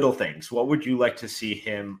little things. What would you like to see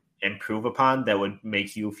him improve upon that would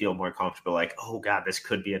make you feel more comfortable? Like, oh God, this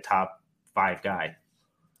could be a top 5 guy.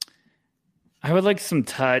 I would like some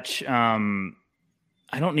touch.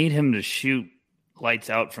 I don't need him to shoot lights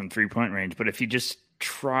out from 3-point range, but if he just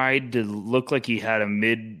tried to look like he had a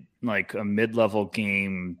mid-level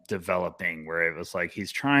game developing, where it was like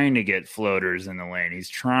he's trying to get floaters in the lane, he's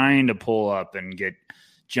trying to pull up and get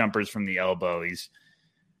jumpers from the elbow,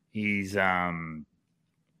 he's trying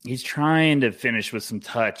to finish with some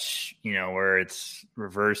touch, where it's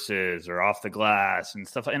reverses or off the glass and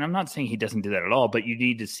stuff. And I'm not saying he doesn't do that at all, but you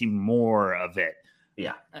need to see more of it.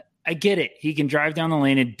 Yeah. I get it. He can drive down the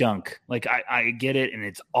lane and dunk. Like, I get it, and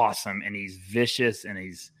it's awesome, and he's vicious, and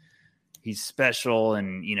he's special,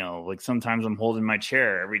 and like sometimes I'm holding my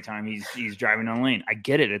chair every time he's driving down the lane. I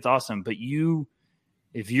get it. It's awesome. But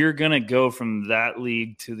if you're gonna go from that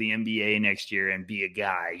league to the NBA next year and be a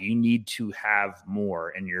guy, you need to have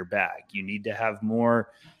more in your bag. You need to have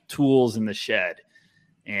more tools in the shed.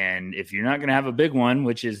 And if you're not going to have a big one,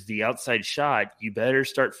 which is the outside shot, you better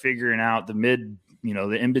start figuring out the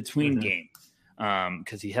the in-between game,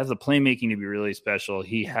 because he has the playmaking to be really special.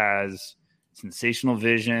 He has sensational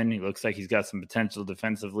vision. He looks like he's got some potential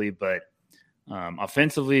defensively, but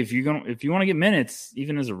offensively, if you want to get minutes,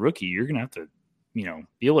 even as a rookie, you're going to have to,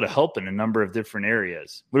 be able to help in a number of different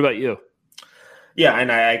areas. What about you? Yeah,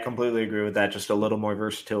 and I completely agree with that. Just a little more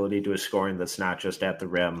versatility to his scoring that's not just at the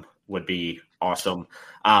rim would be awesome.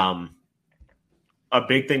 A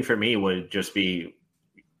big thing for me would just be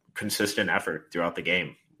consistent effort throughout the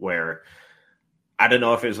game, where I don't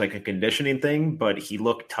know if it was like a conditioning thing, but he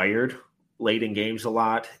looked tired late in games a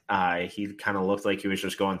lot. He kind of looked like he was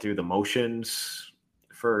just going through the motions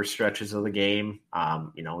for stretches of the game.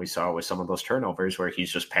 We saw with some of those turnovers where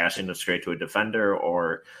he's just passing it straight to a defender,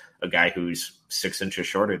 or a guy who's 6 inches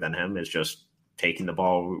shorter than him is just taking the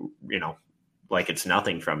ball, like it's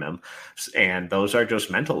nothing from him. And those are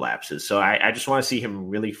just mental lapses. So I just want to see him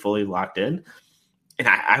really fully locked in. And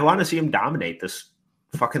I want to see him dominate this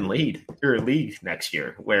fucking league next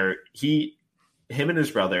year, where him and his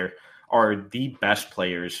brother are the best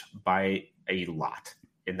players by a lot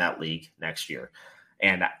in that league next year.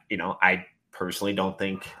 And, I personally don't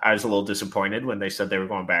think – I was a little disappointed when they said they were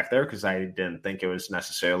going back there, because I didn't think it was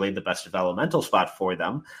necessarily the best developmental spot for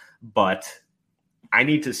them. But I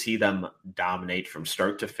need to see them dominate from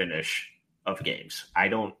start to finish of games. I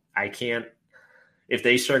can't – if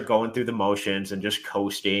they start going through the motions and just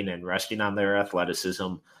coasting and resting on their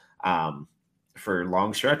athleticism for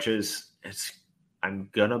long stretches, I'm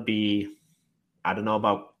going to be, I don't know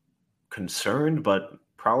about concerned, but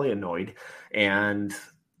probably annoyed. And,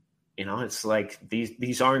 it's like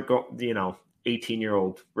these aren't,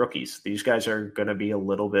 18-year-old rookies. These guys are going to be a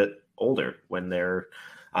little bit older when they're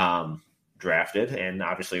drafted. And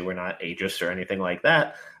obviously we're not ageist or anything like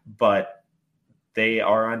that, but they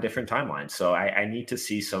are on different timelines. So I need to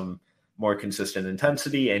see some more consistent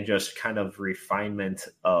intensity and just kind of refinement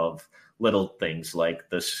of little things like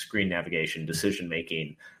the screen navigation,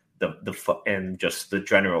 decision-making, and just the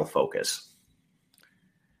general focus.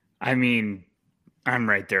 I mean, I'm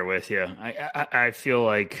right there with you. I feel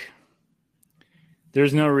like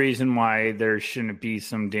there's no reason why there shouldn't be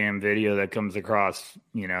some damn video that comes across,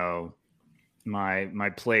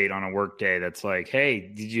 my plate on a work day that's like, hey,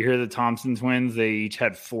 did you hear the Thompson twins? They each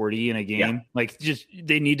had 40 in a game. Yeah. Like, just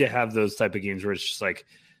they need to have those type of games where it's just like,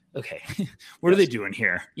 okay, what are they doing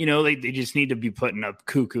here? They just need to be putting up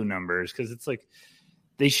cuckoo numbers, because it's like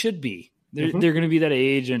they should be. They're going to be that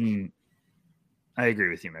age, and I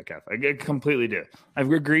agree with you, Metcalf. I completely do.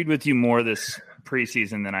 I've agreed with you more this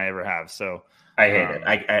preseason than I ever have. So I hate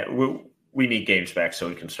it. We need games back so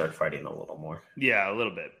we can start fighting a little more. Yeah, a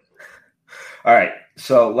little bit. All right,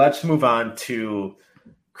 so let's move on to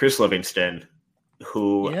Chris Livingston,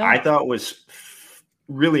 who I thought was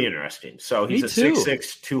really interesting. So he's Me a too.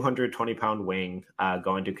 6'6", 220-pound wing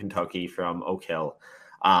going to Kentucky from Oak Hill.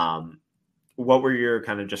 What were your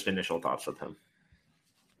kind of just initial thoughts with him?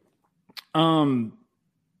 I'm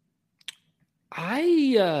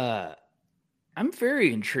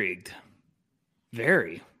very intrigued.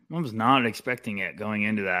 Very. I was not expecting it going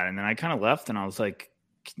into that. And then I kind of left and I was like,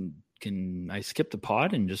 can I skip the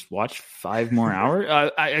pod and just watch 5 more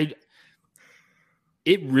hours?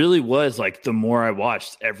 It really was like the more I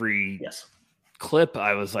watched every clip,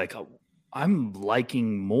 I was like, oh, I'm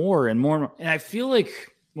liking more and more. And I feel like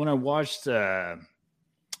when I watched one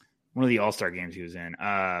of the All-Star games he was in,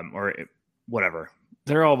 or whatever,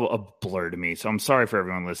 they're all a blur to me. So I'm sorry for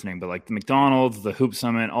everyone listening, but like the McDonald's, the Hoop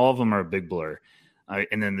Summit, all of them are a big blur.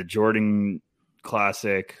 And then the Jordan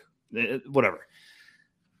Classic, whatever.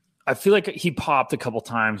 I feel like he popped a couple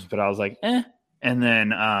times, but I was like, eh. And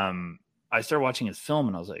then I started watching his film,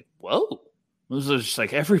 and I was like, whoa. It was just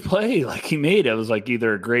like every play like he made. It was like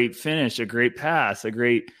either a great finish, a great pass, a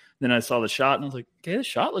great – then I saw the shot, and I was like, okay, the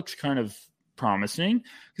shot looks kind of promising.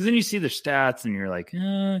 Because then you see the stats, and you're like,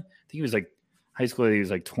 I think he was like – high school, he was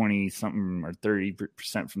like 20-something or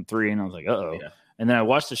 30% from three, and I was like, uh-oh. Yeah. And then I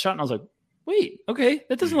watched the shot, and I was like, wait, okay,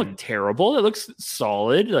 that doesn't look terrible. It looks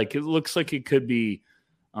solid. Like it looks like it could be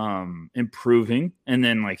improving. And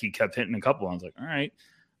then like he kept hitting a couple. I was like, all right.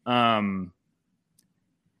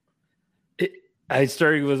 I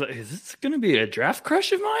started with, is this going to be a draft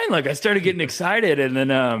crush of mine? Like I started getting excited, and then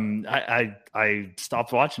I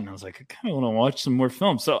stopped watching. I was like, I kind of want to watch some more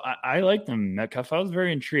film. So I liked him, Metcalf. I was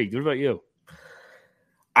very intrigued. What about you?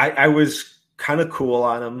 I was kind of cool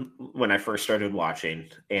on him when I first started watching,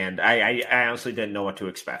 and I honestly didn't know what to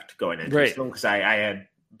expect going into this film because I had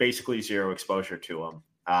basically zero exposure to him.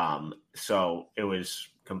 So it was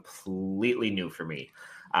completely new for me.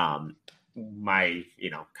 My,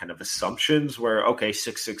 kind of assumptions were, okay,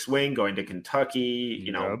 6'6" wing going to Kentucky,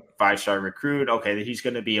 5-star recruit. Okay, he's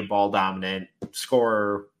going to be a ball dominant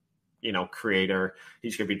scorer, creator.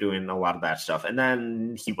 He's going to be doing a lot of that stuff. And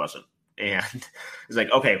then he wasn't. And it's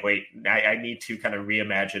like, okay, wait, I need to kind of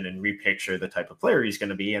reimagine and repicture the type of player he's going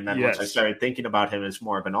to be. And then once I started thinking about him as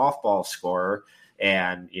more of an off-ball scorer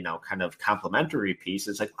and, kind of complementary piece,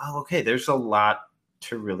 it's like, oh, okay, there's a lot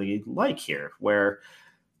to really like here, where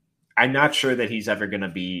I'm not sure that he's ever going to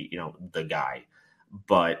be, the guy,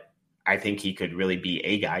 but I think he could really be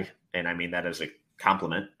a guy. And I mean that as a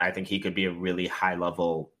compliment. I think he could be a really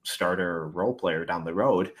high-level starter role player down the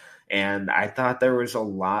road. And I thought there was a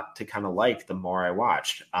lot to kind of like the more I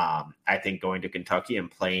watched. I think going to Kentucky and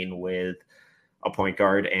playing with a point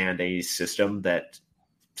guard and a system that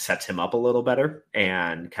sets him up a little better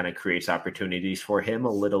and kind of creates opportunities for him a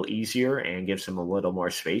little easier and gives him a little more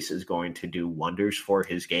space is going to do wonders for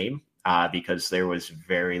his game because there was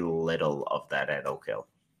very little of that at Oak Hill.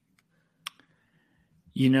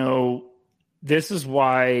 This is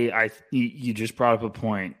why you just brought up a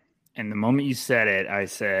point. And the moment you said it, I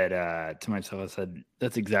said to myself, I said,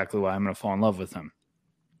 that's exactly why I'm going to fall in love with him.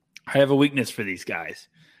 I have a weakness for these guys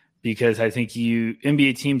because I think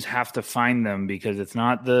NBA teams have to find them because it's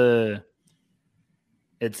not the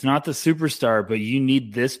superstar, but you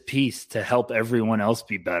need this piece to help everyone else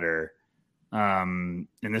be better. And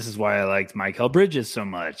this is why I liked Mikal Bridges so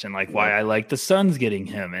much and why I like the Suns getting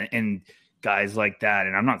him and guys like that.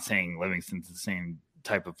 And I'm not saying Livingston's the same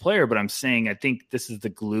type of player, but I'm saying I think this is the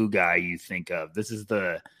glue guy you think of. This is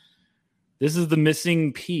the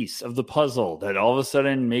missing piece of the puzzle that all of a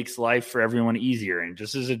sudden makes life for everyone easier and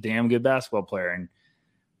just is a damn good basketball player. And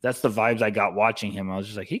that's the vibes I got watching him. I was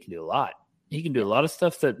just like, he can do a lot. He can do a lot of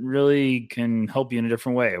stuff that really can help you in a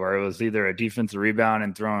different way, where it was either a defensive rebound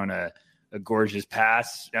and throwing a gorgeous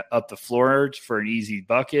pass up the floor for an easy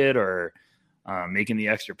bucket or making the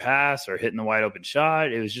extra pass or hitting the wide open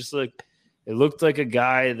shot. It was just like, it looked like a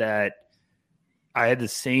guy that I had the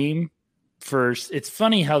same first. It's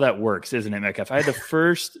funny how that works, isn't it, Metcalf? I had the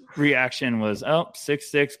first reaction was,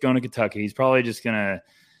 6'6", going to Kentucky. He's probably just going to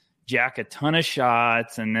jack a ton of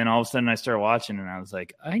shots. And then all of a sudden I started watching and I was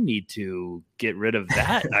like, I need to get rid of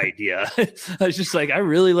that idea. I was just like, I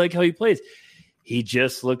really like how he plays. He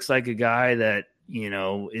just looks like a guy that,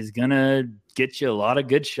 is going to get you a lot of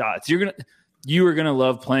good shots. You were going to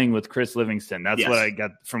love playing with Chris Livingston. That's what I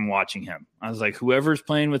got from watching him. I was like, whoever's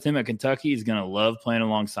playing with him at Kentucky is going to love playing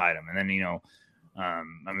alongside him. And then,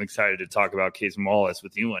 I'm excited to talk about Case Wallace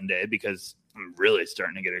with you one day because I'm really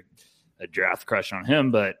starting to get a draft crush on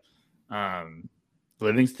him. But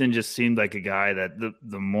Livingston just seemed like a guy that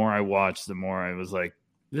the more I watched, the more I was like,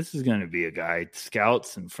 this is going to be a guy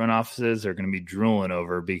scouts and front offices are going to be drooling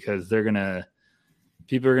over because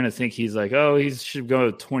people are going to think he's like, oh, he should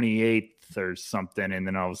go 28th 10th or something. And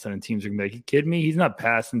then all of a sudden teams are going to be like, you kidding me? He's not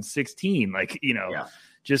passing 16. Like,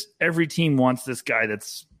 just every team wants this guy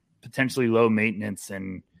that's potentially low maintenance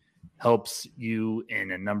and helps you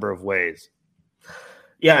in a number of ways.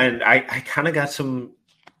 Yeah, and I kind of got some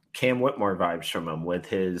Cam Whitmore vibes from him with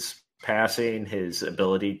his passing, his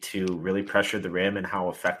ability to really pressure the rim, and how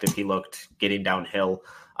effective he looked getting downhill.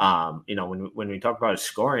 When we talk about his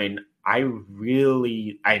scoring, I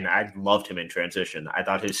loved him in transition. I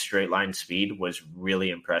thought his straight line speed was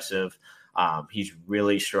really impressive. He's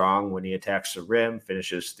really strong when he attacks the rim,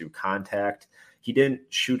 finishes through contact. He didn't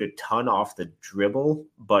shoot a ton off the dribble,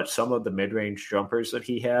 but some of the mid-range jumpers that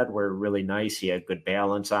he had were really nice. He had good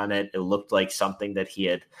balance on it. It looked like something that he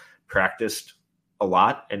had practiced a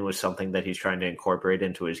lot and was something that he's trying to incorporate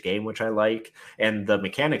into his game, which I like. And the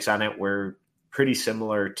mechanics on it were pretty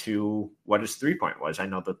similar to what his 3-point was. I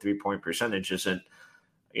know the 3-point percentage isn't,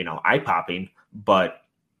 eye-popping, but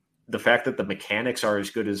the fact that the mechanics are as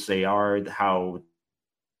good as they are, how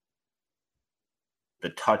the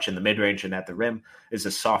touch in the mid-range and at the rim is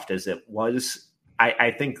as soft as it was, I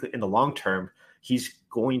think in the long term, he's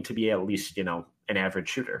going to be at least, an average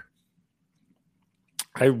shooter.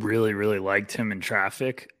 I really, really liked him in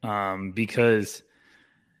traffic because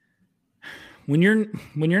when you're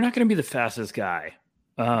not going to be the fastest guy,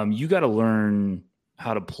 you got to learn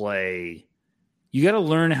how to play. You got to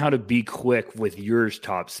learn how to be quick with your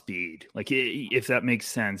top speed, like if that makes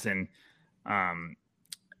sense. And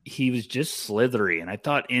he was just slithery, and I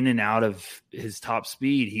thought in and out of his top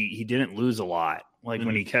speed, he didn't lose a lot. Like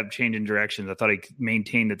when he kept changing directions, I thought he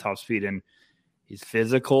maintained the top speed, and he's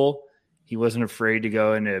physical. He wasn't afraid to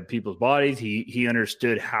go into people's bodies. He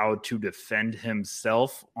understood how to defend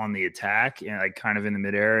himself on the attack and like kind of in the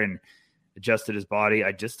midair and adjusted his body.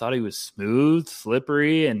 I just thought he was smooth,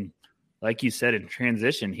 slippery, and like you said, in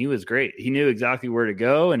transition, he was great. He knew exactly where to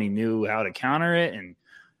go, and he knew how to counter it. And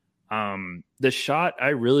the shot I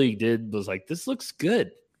really did was like, this looks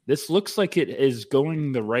good. This looks like it is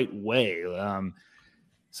going the right way.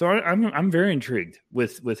 So I'm very intrigued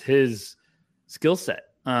with his skill set.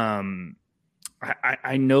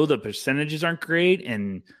 I know the percentages aren't great,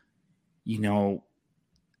 and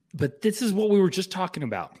but this is what we were just talking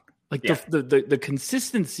about. Like the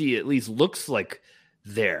consistency at least looks like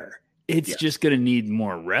there. It's just going to need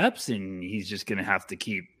more reps, and he's just going to have to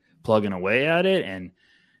keep plugging away at it. And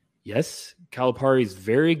yes, Calipari is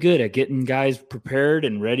very good at getting guys prepared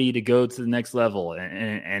and ready to go to the next level.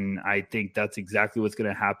 And I think that's exactly what's going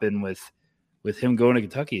to happen with him going to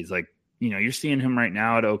Kentucky. It's like, you're seeing him right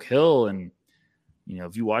now at Oak Hill, and,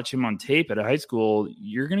 if you watch him on tape at a high school,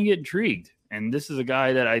 you're going to get intrigued. And this is a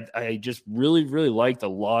guy that I just really, really liked a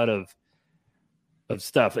lot of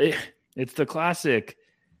stuff. It's the classic.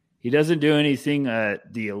 He doesn't do anything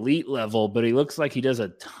at the elite level, but he looks like he does a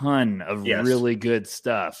ton of really good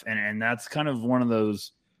stuff. And that's kind of one of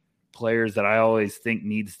those players that I always think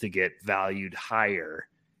needs to get valued higher.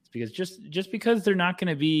 It's because just because they're not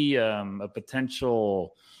going to be a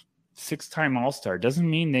potential 6-time All-Star doesn't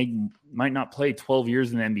mean they might not play 12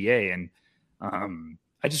 years in the NBA. And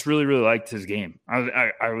I just really, really liked his game.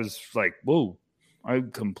 I was like, whoa, I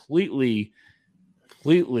completely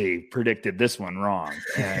predicted this one wrong.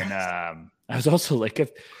 And I was also like, when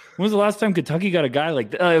was the last time Kentucky got a guy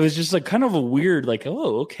like that? It was just like kind of a weird, like,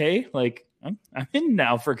 oh, okay. Like I'm in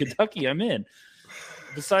now for Kentucky. I'm in.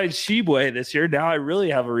 Besides Sheboy this year, now I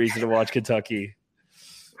really have a reason to watch Kentucky.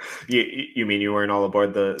 You mean you weren't all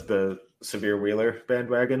aboard the Severe Wheeler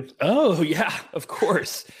bandwagon? Oh yeah, of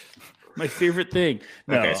course. My favorite thing.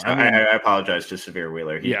 No, okay, so I apologize to Severe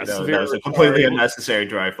Wheeler. That was a completely unnecessary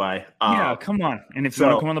drive-by. Yeah, come on. And if you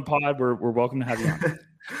want to come on the pod, we're welcome to have you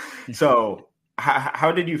on. So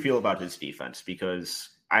how did you feel about his defense? Because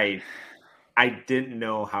I didn't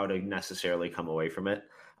know how to necessarily come away from it.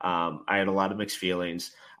 I had a lot of mixed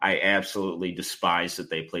feelings. I absolutely despise that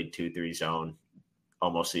they played 2-3 zone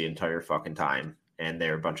almost the entire fucking time, and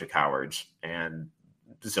they're a bunch of cowards, and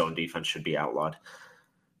the zone defense should be outlawed.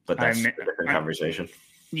 But that's a different conversation.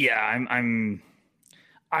 Yeah,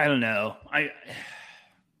 I don't know.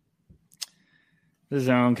 The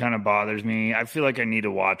zone kind of bothers me. I feel like I need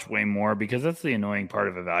to watch way more, because that's the annoying part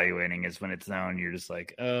of evaluating is when it's zone, you're just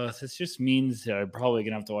like, oh, this just means that I'm probably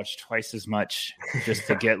going to have to watch twice as much just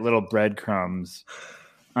to get little breadcrumbs.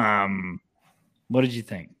 What did you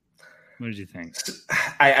think?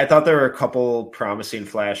 I thought there were a couple promising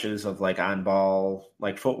flashes of like on ball,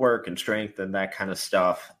 like footwork and strength and that kind of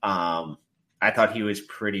stuff. I thought he was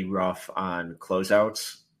pretty rough on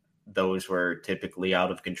closeouts. Those were typically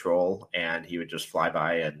out of control, and he would just fly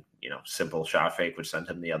by, and simple shot fake would send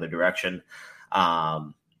him the other direction.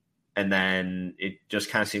 And then it just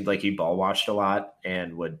kind of seemed like he ball watched a lot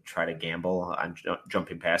and would try to gamble on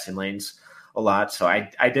jumping passing lanes a lot. So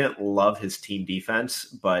I didn't love his team defense,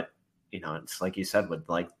 but it's like you said, with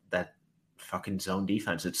like that fucking zone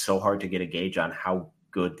defense, it's so hard to get a gauge on how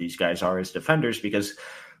good these guys are as defenders because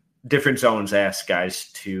different zones ask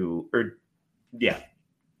guys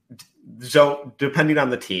so depending on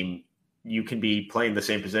the team, you can be playing the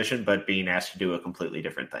same position, but being asked to do a completely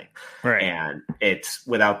different thing. Right. And it's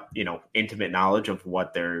without, intimate knowledge of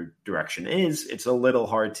what their direction is, it's a little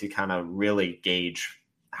hard to kind of really gauge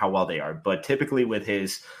how well they are. But typically with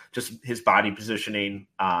his body positioning,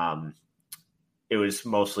 it was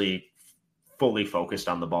mostly fully focused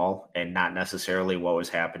on the ball and not necessarily what was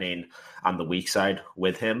happening on the weak side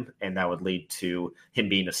with him. And that would lead to him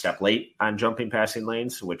being a step late on jumping passing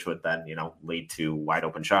lanes, which would then, lead to wide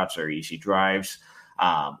open shots or easy drives,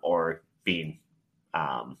 or being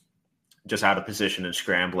just out of position and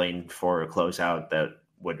scrambling for a closeout that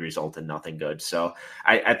would result in nothing good. So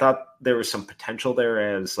I thought there was some potential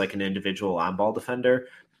there as like an individual on-ball defender,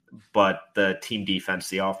 but the team defense,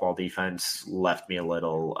 the off-ball defense left me a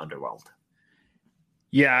little underwhelmed.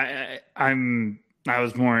 Yeah, I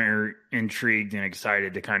was more intrigued and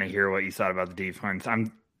excited to kind of hear what you thought about the defense.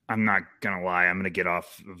 I'm not gonna lie, I'm gonna get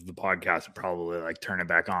off of the podcast and probably like turn it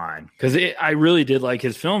back on because I really did like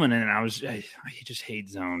his film in it, and I just hate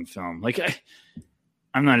zone film. Like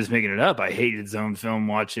I'm not just making it up. I hated zone film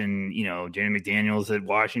watching, Jamie McDaniels at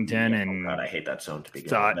Washington and God, I hate that zone to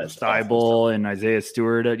begin with. Steibel and Isaiah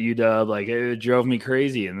Stewart at UW. Like it drove me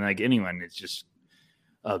crazy, and like anyone, it's just.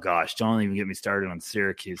 Oh gosh, don't even get me started on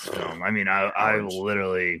Syracuse film. I mean, I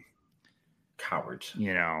literally cowards.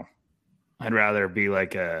 I'd rather be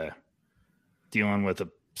like dealing with a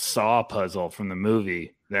Saw puzzle from the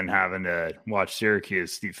movie than having to watch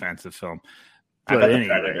Syracuse defensive film. But anyway,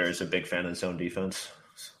 Predator is a big fan of zone defense.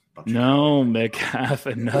 No, Metcalf,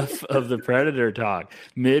 enough of the Predator talk.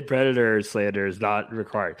 Mid-Predator slander is not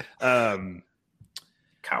required. Coward.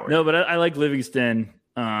 No, but I like Livingston.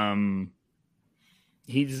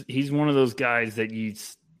 He's one of those guys that you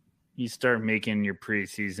start making your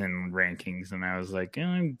preseason rankings, and I was like,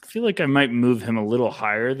 I feel like I might move him a little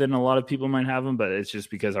higher than a lot of people might have him, but it's just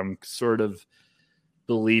because I'm sort of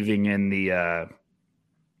believing in the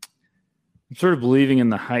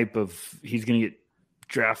hype of he's going to get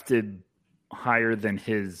drafted higher than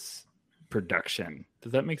his production.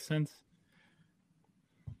 Does that make sense?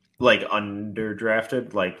 Like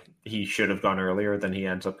underdrafted, like he should have gone earlier than he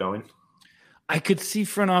ends up going. I could see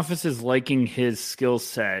front offices liking his skill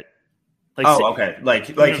set. Okay. Like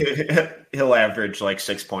he'll average like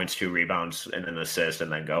 6 points, 2 rebounds, and an assist, and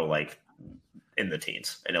then go like in the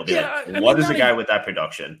teens. And he'll be what is a guy with that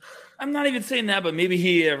production? I'm not even saying that, but maybe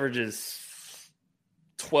he averages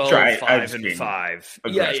 12, 5, and 5.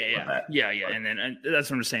 Yeah. And then that's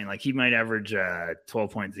what I'm saying. Like he might average 12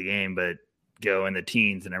 points a game, but go in the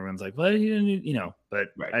teens, and everyone's like, "What? But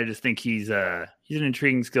right. I just think he's an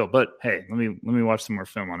intriguing skill. But hey, let me watch some more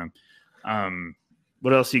film on him.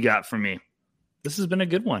 What else you got for me? This has been a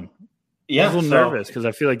good one. Yeah, I was a little nervous because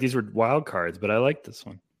I feel like these were wild cards, but I like this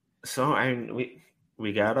one. So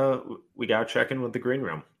we gotta check in with the green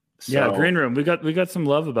room. So, yeah, green room. We got some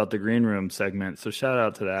love about the green room segment, so shout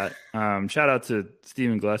out to that. Shout out to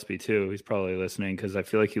Stephen Gillespie too. He's probably listening because I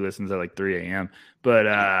feel like he listens at like 3 a.m.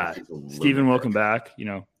 But Stephen, welcome back.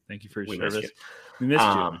 Thank you for your service. We missed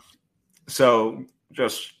you. So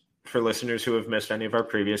just for listeners who have missed any of our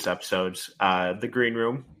previous episodes, the green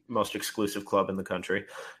room, most exclusive club in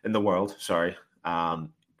the world. Sorry,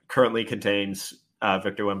 currently contains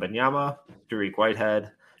Victor Wembanyama, Dariq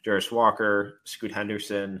Whitehead, Jarris Walker, Scoot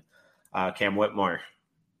Henderson, Cam Whitmore.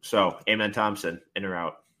 So, Amen Thompson, in or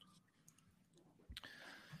out?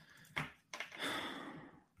 I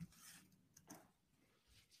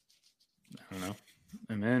don't know.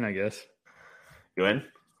 I'm in, I guess. You in?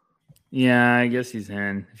 Yeah, I guess he's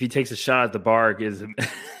in. If he takes a shot at the bar, gives him.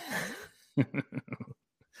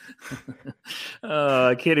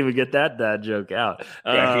 I can't even get that dad joke out.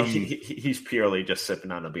 Yeah, he's purely just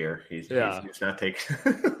sipping on a beer. He's not taking.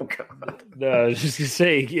 Oh God. No, I was just gonna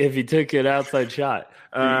say if he took an outside shot,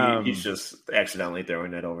 he's just accidentally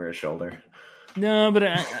throwing it over his shoulder. No,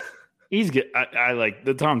 but he's good. I like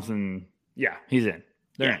the Thompson. Yeah, he's in.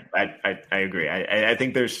 They're in. I agree. I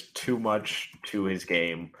think there's too much to his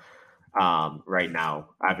game right now.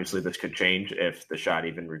 Obviously, this could change if the shot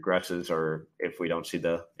even regresses or if we don't see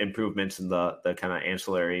the improvements in the kind of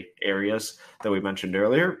ancillary areas that we mentioned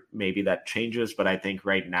earlier. Maybe that changes, but I think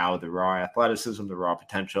right now the raw athleticism, the raw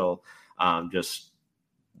potential, just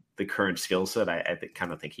the current skill set, I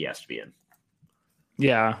kind of think he has to be in.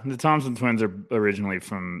 Yeah, the Thompson twins are originally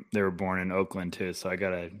they were born in Oakland too, so I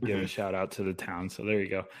gotta give a shout out to the town. So there you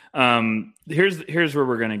go. Here's where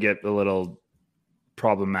we're gonna get a little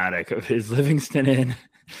problematic. Is Livingston in?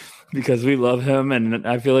 Because we love him, and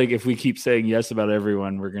I feel like if we keep saying yes about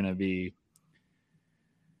everyone, we're gonna be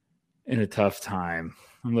in a tough time.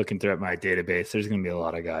 I'm looking through at my database. There's gonna be a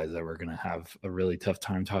lot of guys that we're gonna have a really tough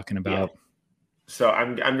time talking about. Yeah. So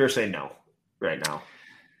I'm gonna say no right now.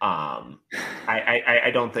 I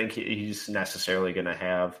don't think he's necessarily going to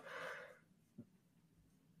have,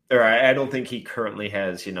 or I don't think he currently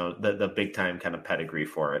has, the big time kind of pedigree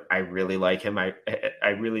for it. I really like him. I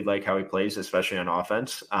really like how he plays, especially on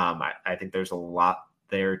offense. I think there's a lot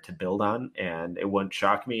there to build on, and it wouldn't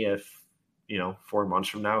shock me if, 4 months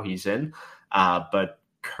from now he's in. But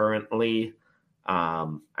currently,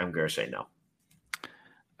 I'm going to say no.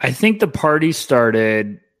 I think the party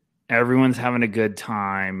started. Everyone's having a good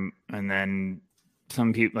time. And then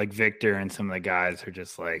some people like Victor and some of the guys are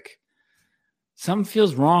just like, something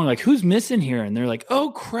feels wrong. Like, who's missing here? And they're like,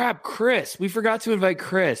 oh, crap, Chris. We forgot to invite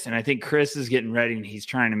Chris. And I think Chris is getting ready and he's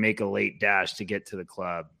trying to make a late dash to get to the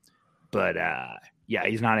club. But, yeah,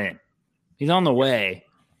 he's not in. He's on the way.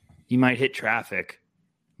 He might hit traffic,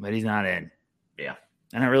 but he's not in. Yeah.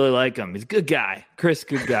 And I really like him. He's a good guy. Chris,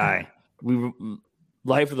 good guy.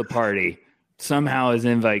 Life of the party. Somehow his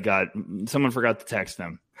invite someone forgot to text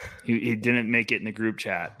him. He didn't make it in the group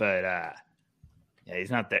chat, but yeah,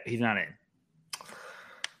 he's not there. He's not in.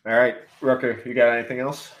 All right, Rucker, you got anything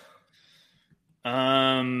else?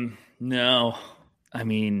 No. I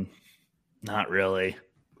mean, not really.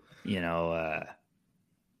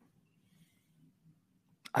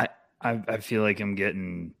 I feel like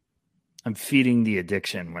I'm feeding the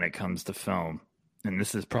addiction when it comes to film. And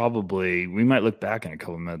this is probably, we might look back in a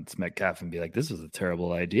couple of months, Metcalf, and be like, this was a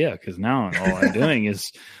terrible idea. Because now all I'm doing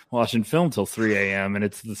is watching film till 3 a.m. and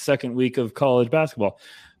it's the second week of college basketball.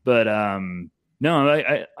 But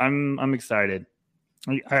no, I'm excited.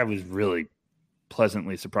 I was really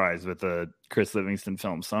pleasantly surprised with the Chris Livingston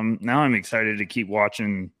film. So I'm excited to keep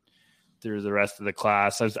watching through the rest of the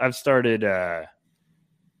class. I've started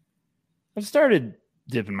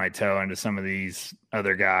dipping my toe into some of these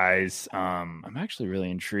other guys. I'm actually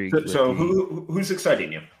really intrigued. So who's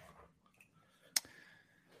exciting you?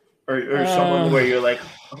 Or someone where you're like,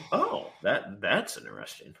 oh, that's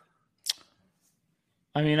interesting.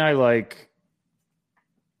 I mean, I like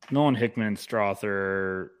Nolan Hickman and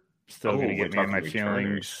Strother still going to get me in my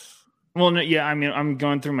feelings. Well, no, yeah, I mean, I'm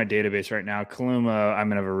going through my database right now. Kaluma, I'm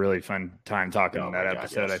going to have a really fun time talking on that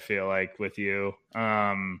episode, yes. I feel like, with you.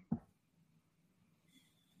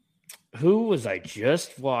 Who was I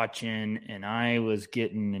just watching and I was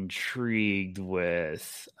getting intrigued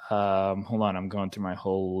with? Hold on, I'm going through my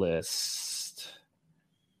whole list.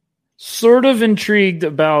 Sort of intrigued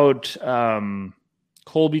about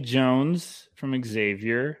Colby Jones from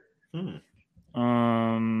Xavier.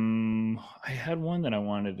 I had one that I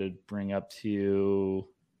wanted to bring up to you.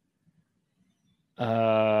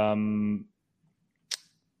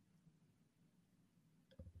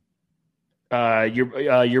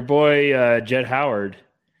 Your boy Jed Howard.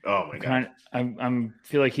 Oh my god! I'm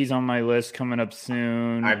feel like he's on my list coming up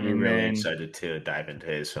soon. I'm really excited to dive into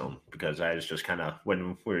his film because I was just kind of,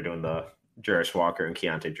 when we were doing the Jarris Walker and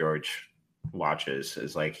Keontae George watches,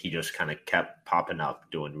 is like he just kind of kept popping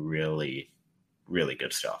up doing really, really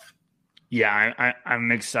good stuff. Yeah,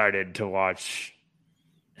 I'm excited to watch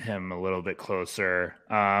him a little bit closer.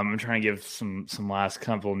 I'm trying to give some last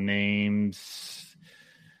couple names.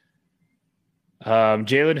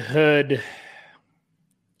 Jalen Hood.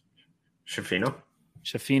 Shafino.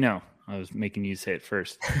 I was making you say it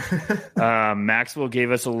first. Maxwell gave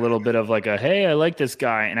us a little bit of like hey, I like this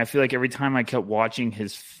guy. And I feel like every time I kept watching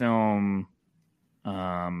his film,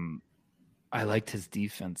 I liked his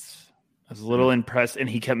defense. I was a little impressed, and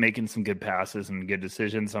he kept making some good passes and good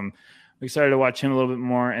decisions. I'm excited to watch him a little bit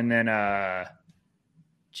more. And then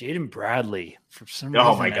Jaden Bradley, for some reason.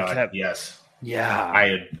 Oh my God, yes.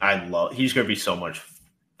 Yeah. I love, he's going to be so much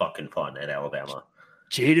fucking fun at Alabama.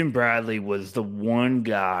 Jaden Bradley was the one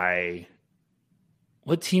guy.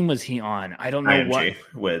 What team was he on? I don't know. IMG,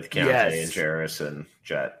 with Keontae and Jarris and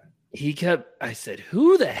Jet. I said,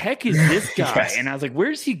 who the heck is this guy? Yes. And I was like,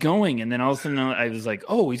 where's he going? And then all of a sudden I was like,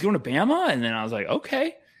 oh, he's going to Bama? And then I was like,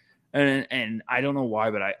 okay. And I don't know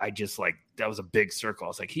why, but I just like, that was a big circle. I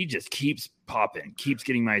was like, he just keeps popping, keeps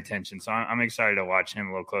getting my attention. So I'm excited to watch him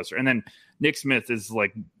a little closer. And then Nick Smith is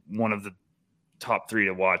like one of the top 3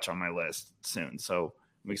 to watch on my list soon. So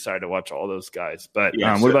I'm excited to watch all those guys. But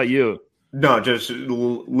what about you? No, just a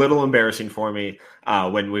little embarrassing for me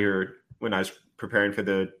when I was preparing for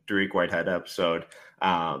the Derek Whitehead episode.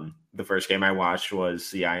 The first game I watched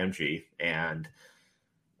was the IMG, and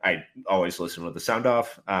I always listen with the sound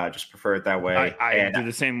off. Just prefer it that way. I do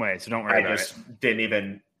the same way, so don't worry about it. I just didn't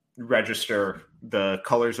even register the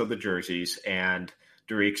colors of the jerseys, and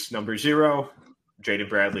Derrick's number 0, Jaden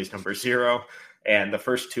Bradley's number 0. And the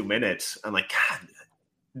first 2 minutes, I'm like, God,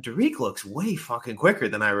 Derrick looks way fucking quicker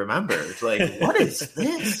than I remember. It's like, what is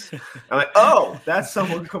this? I'm like, oh, that's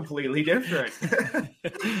someone completely different.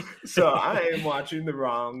 So I am watching the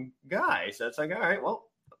wrong guy. So it's like, all right, well,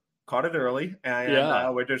 caught it early.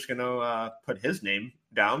 And we're just going to put his name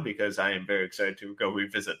down because I am very excited to go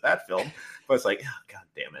revisit that film. But it's like, oh, God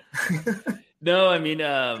damn it. No, I mean,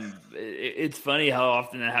 it's funny how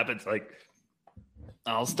often that happens. Like,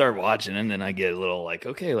 I'll start watching and then I get a little like,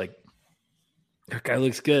 okay, like, that guy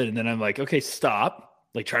looks good. And then I'm like, okay, stop.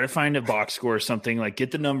 Like, try to find a box score or something. Like, get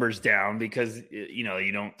the numbers down because,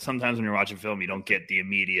 you don't, sometimes when you're watching film, you don't get the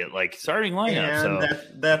immediate, like, starting lineup. And so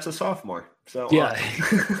that's a sophomore. So, yeah.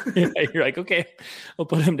 You're like, okay, I'll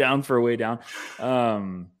put him down for a way down.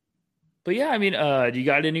 But yeah, I mean, do you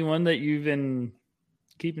got anyone that you've been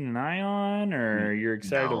keeping an eye on or you're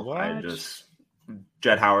excited to watch?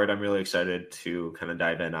 Jett Howard, I'm really excited to kind of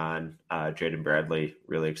dive in on. Jaden Bradley,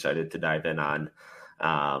 really excited to dive in on.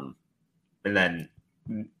 And then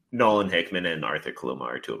Nolan Hickman and Arthur Kaluma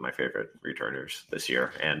are 2 of my favorite returners this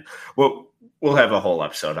year. And we'll have a whole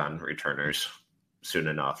episode on returners soon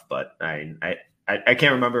enough. But I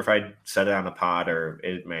can't remember if I said it on a pod or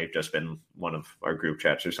it may have just been one of our group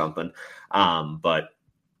chats or something. But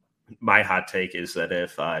my hot take is that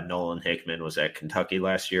if Nolan Hickman was at Kentucky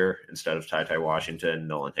last year instead of Ty Washington,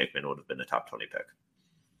 Nolan Hickman would have been a top 20 pick.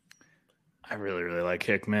 I really, really like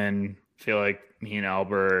Hickman. I feel like me and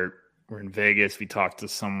Albert were in Vegas. We talked to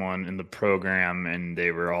someone in the program, and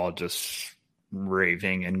they were all just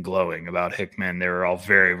raving and glowing about Hickman. They were all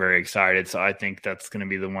very, very excited. So I think that's going to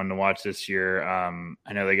be the one to watch this year. I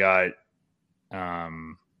know they got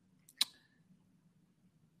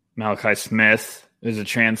Malachi Smith is a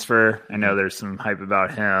transfer. I know there's some hype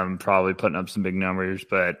about him, probably putting up some big numbers,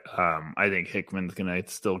 but I think Hickman's going to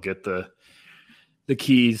still get the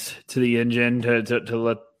keys to the engine to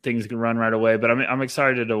let things run right away. But I'm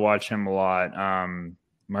excited to watch him a lot.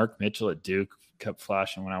 Mark Mitchell at Duke kept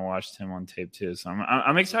flashing when I watched him on tape too. So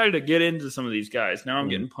I'm excited to get into some of these guys. Now I'm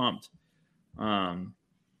getting pumped. But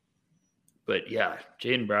yeah,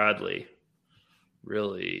 Jaden Bradley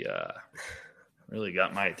really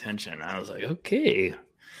got my attention. I was like, okay,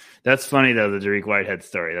 that's funny though. The Derrick Whitehead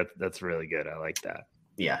story. That's really good. I like that.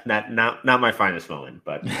 Yeah. Not my finest moment,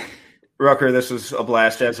 but Rucker, this was a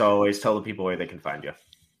blast as always. Tell the people where they can find you.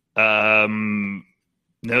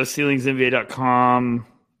 NoCeilingsNBA.com.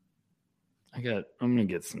 I'm going to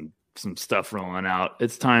get some stuff rolling out.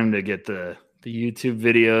 It's time to get the YouTube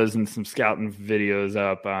videos and some scouting videos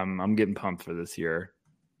up. I'm getting pumped for this year.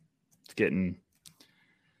 It's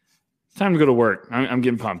time to go to work. I'm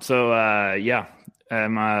getting pumped. So, yeah.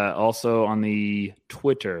 I'm also on the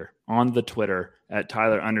Twitter at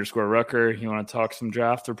Tyler_Rucker. You want to talk some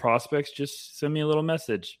draft or prospects, just send me a little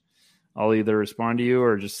message. I'll either respond to you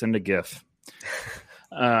or just send a GIF.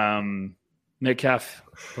 Metcalf,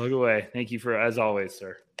 plug away. Thank you as always,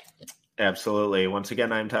 sir. Absolutely. Once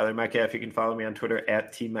again, I'm Tyler Metcalf. You can follow me on Twitter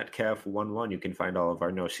at TMetcalf11. You can find all of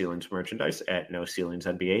our No Ceilings merchandise at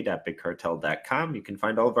NoCeilingsNBA.BigCartel.com. You can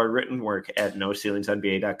find all of our written work at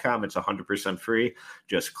NoCeilingsNBA.com. It's 100% free.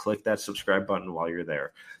 Just click that subscribe button while you're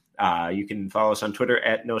there. You can follow us on Twitter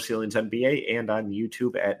at NoCeilingsNBA and on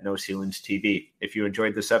YouTube at NoCeilingsTV. If you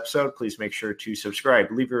enjoyed this episode, please make sure to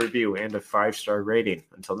subscribe, leave a review, and a 5-star rating.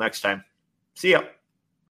 Until next time, see ya.